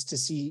interest to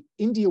see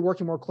India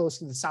working more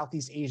closely with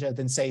Southeast Asia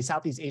than, say,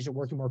 Southeast Asia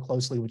working more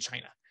closely with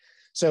China.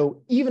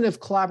 So even if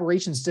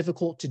collaboration is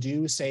difficult to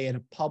do, say at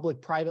a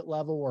public-private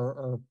level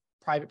or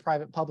private,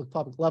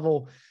 public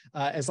level,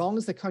 as long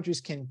as the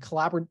countries can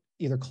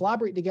either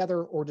collaborate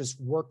together or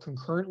just work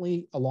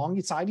concurrently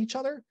alongside each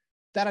other,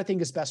 that I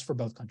think is best for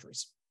both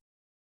countries.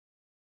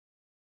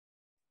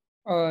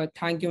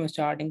 Thank you,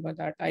 Mr. Harding, for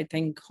that. I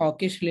think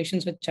hawkish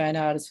relations with China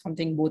are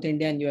something both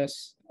India and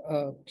US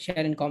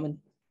share in common.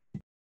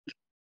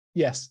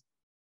 Yes.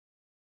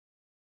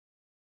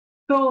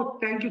 So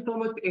thank you so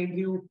much,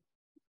 Andrew,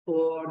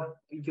 for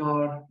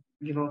your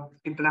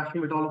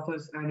interaction with all of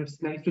us, and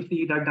it's nice to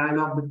see that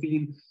dialogue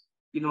between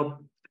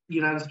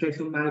United States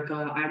of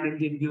America and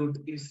Indian youth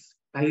is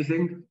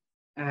rising,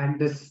 and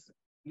this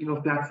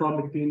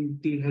platform between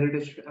the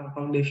Heritage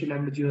Foundation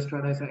and the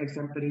Geostrata is an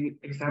exemplary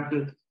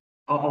example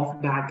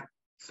of that.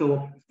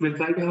 So we'll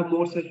try to have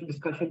more such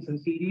discussions and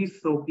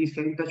series. So please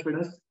stay in touch with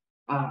us,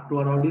 to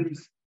our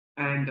audience,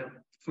 and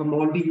from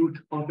all the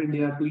youth of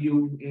India to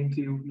you, and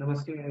to you,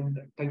 namaste, and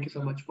thank you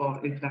so much for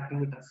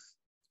interacting with us.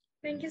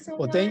 Thank you so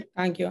much.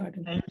 Thank you,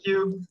 Harding. Thank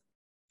you.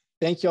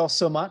 Thank you all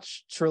so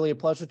much. Truly a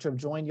pleasure to have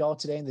joined you all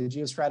today in the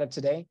Geostrata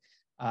today.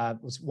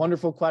 It was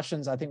wonderful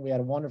questions. I think we had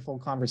a wonderful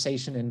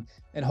conversation,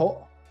 and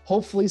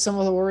hopefully some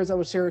of the words I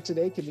was sharing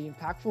today can be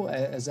impactful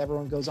as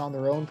everyone goes on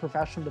their own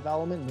professional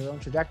development and their own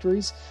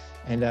trajectories.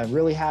 And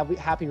really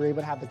happy we're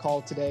able to have the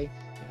call today.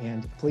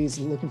 And please,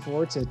 looking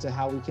forward to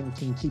how we can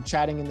keep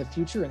chatting in the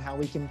future and how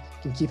we can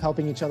keep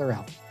helping each other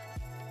out.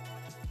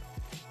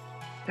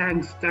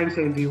 Thanks,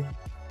 Andrew.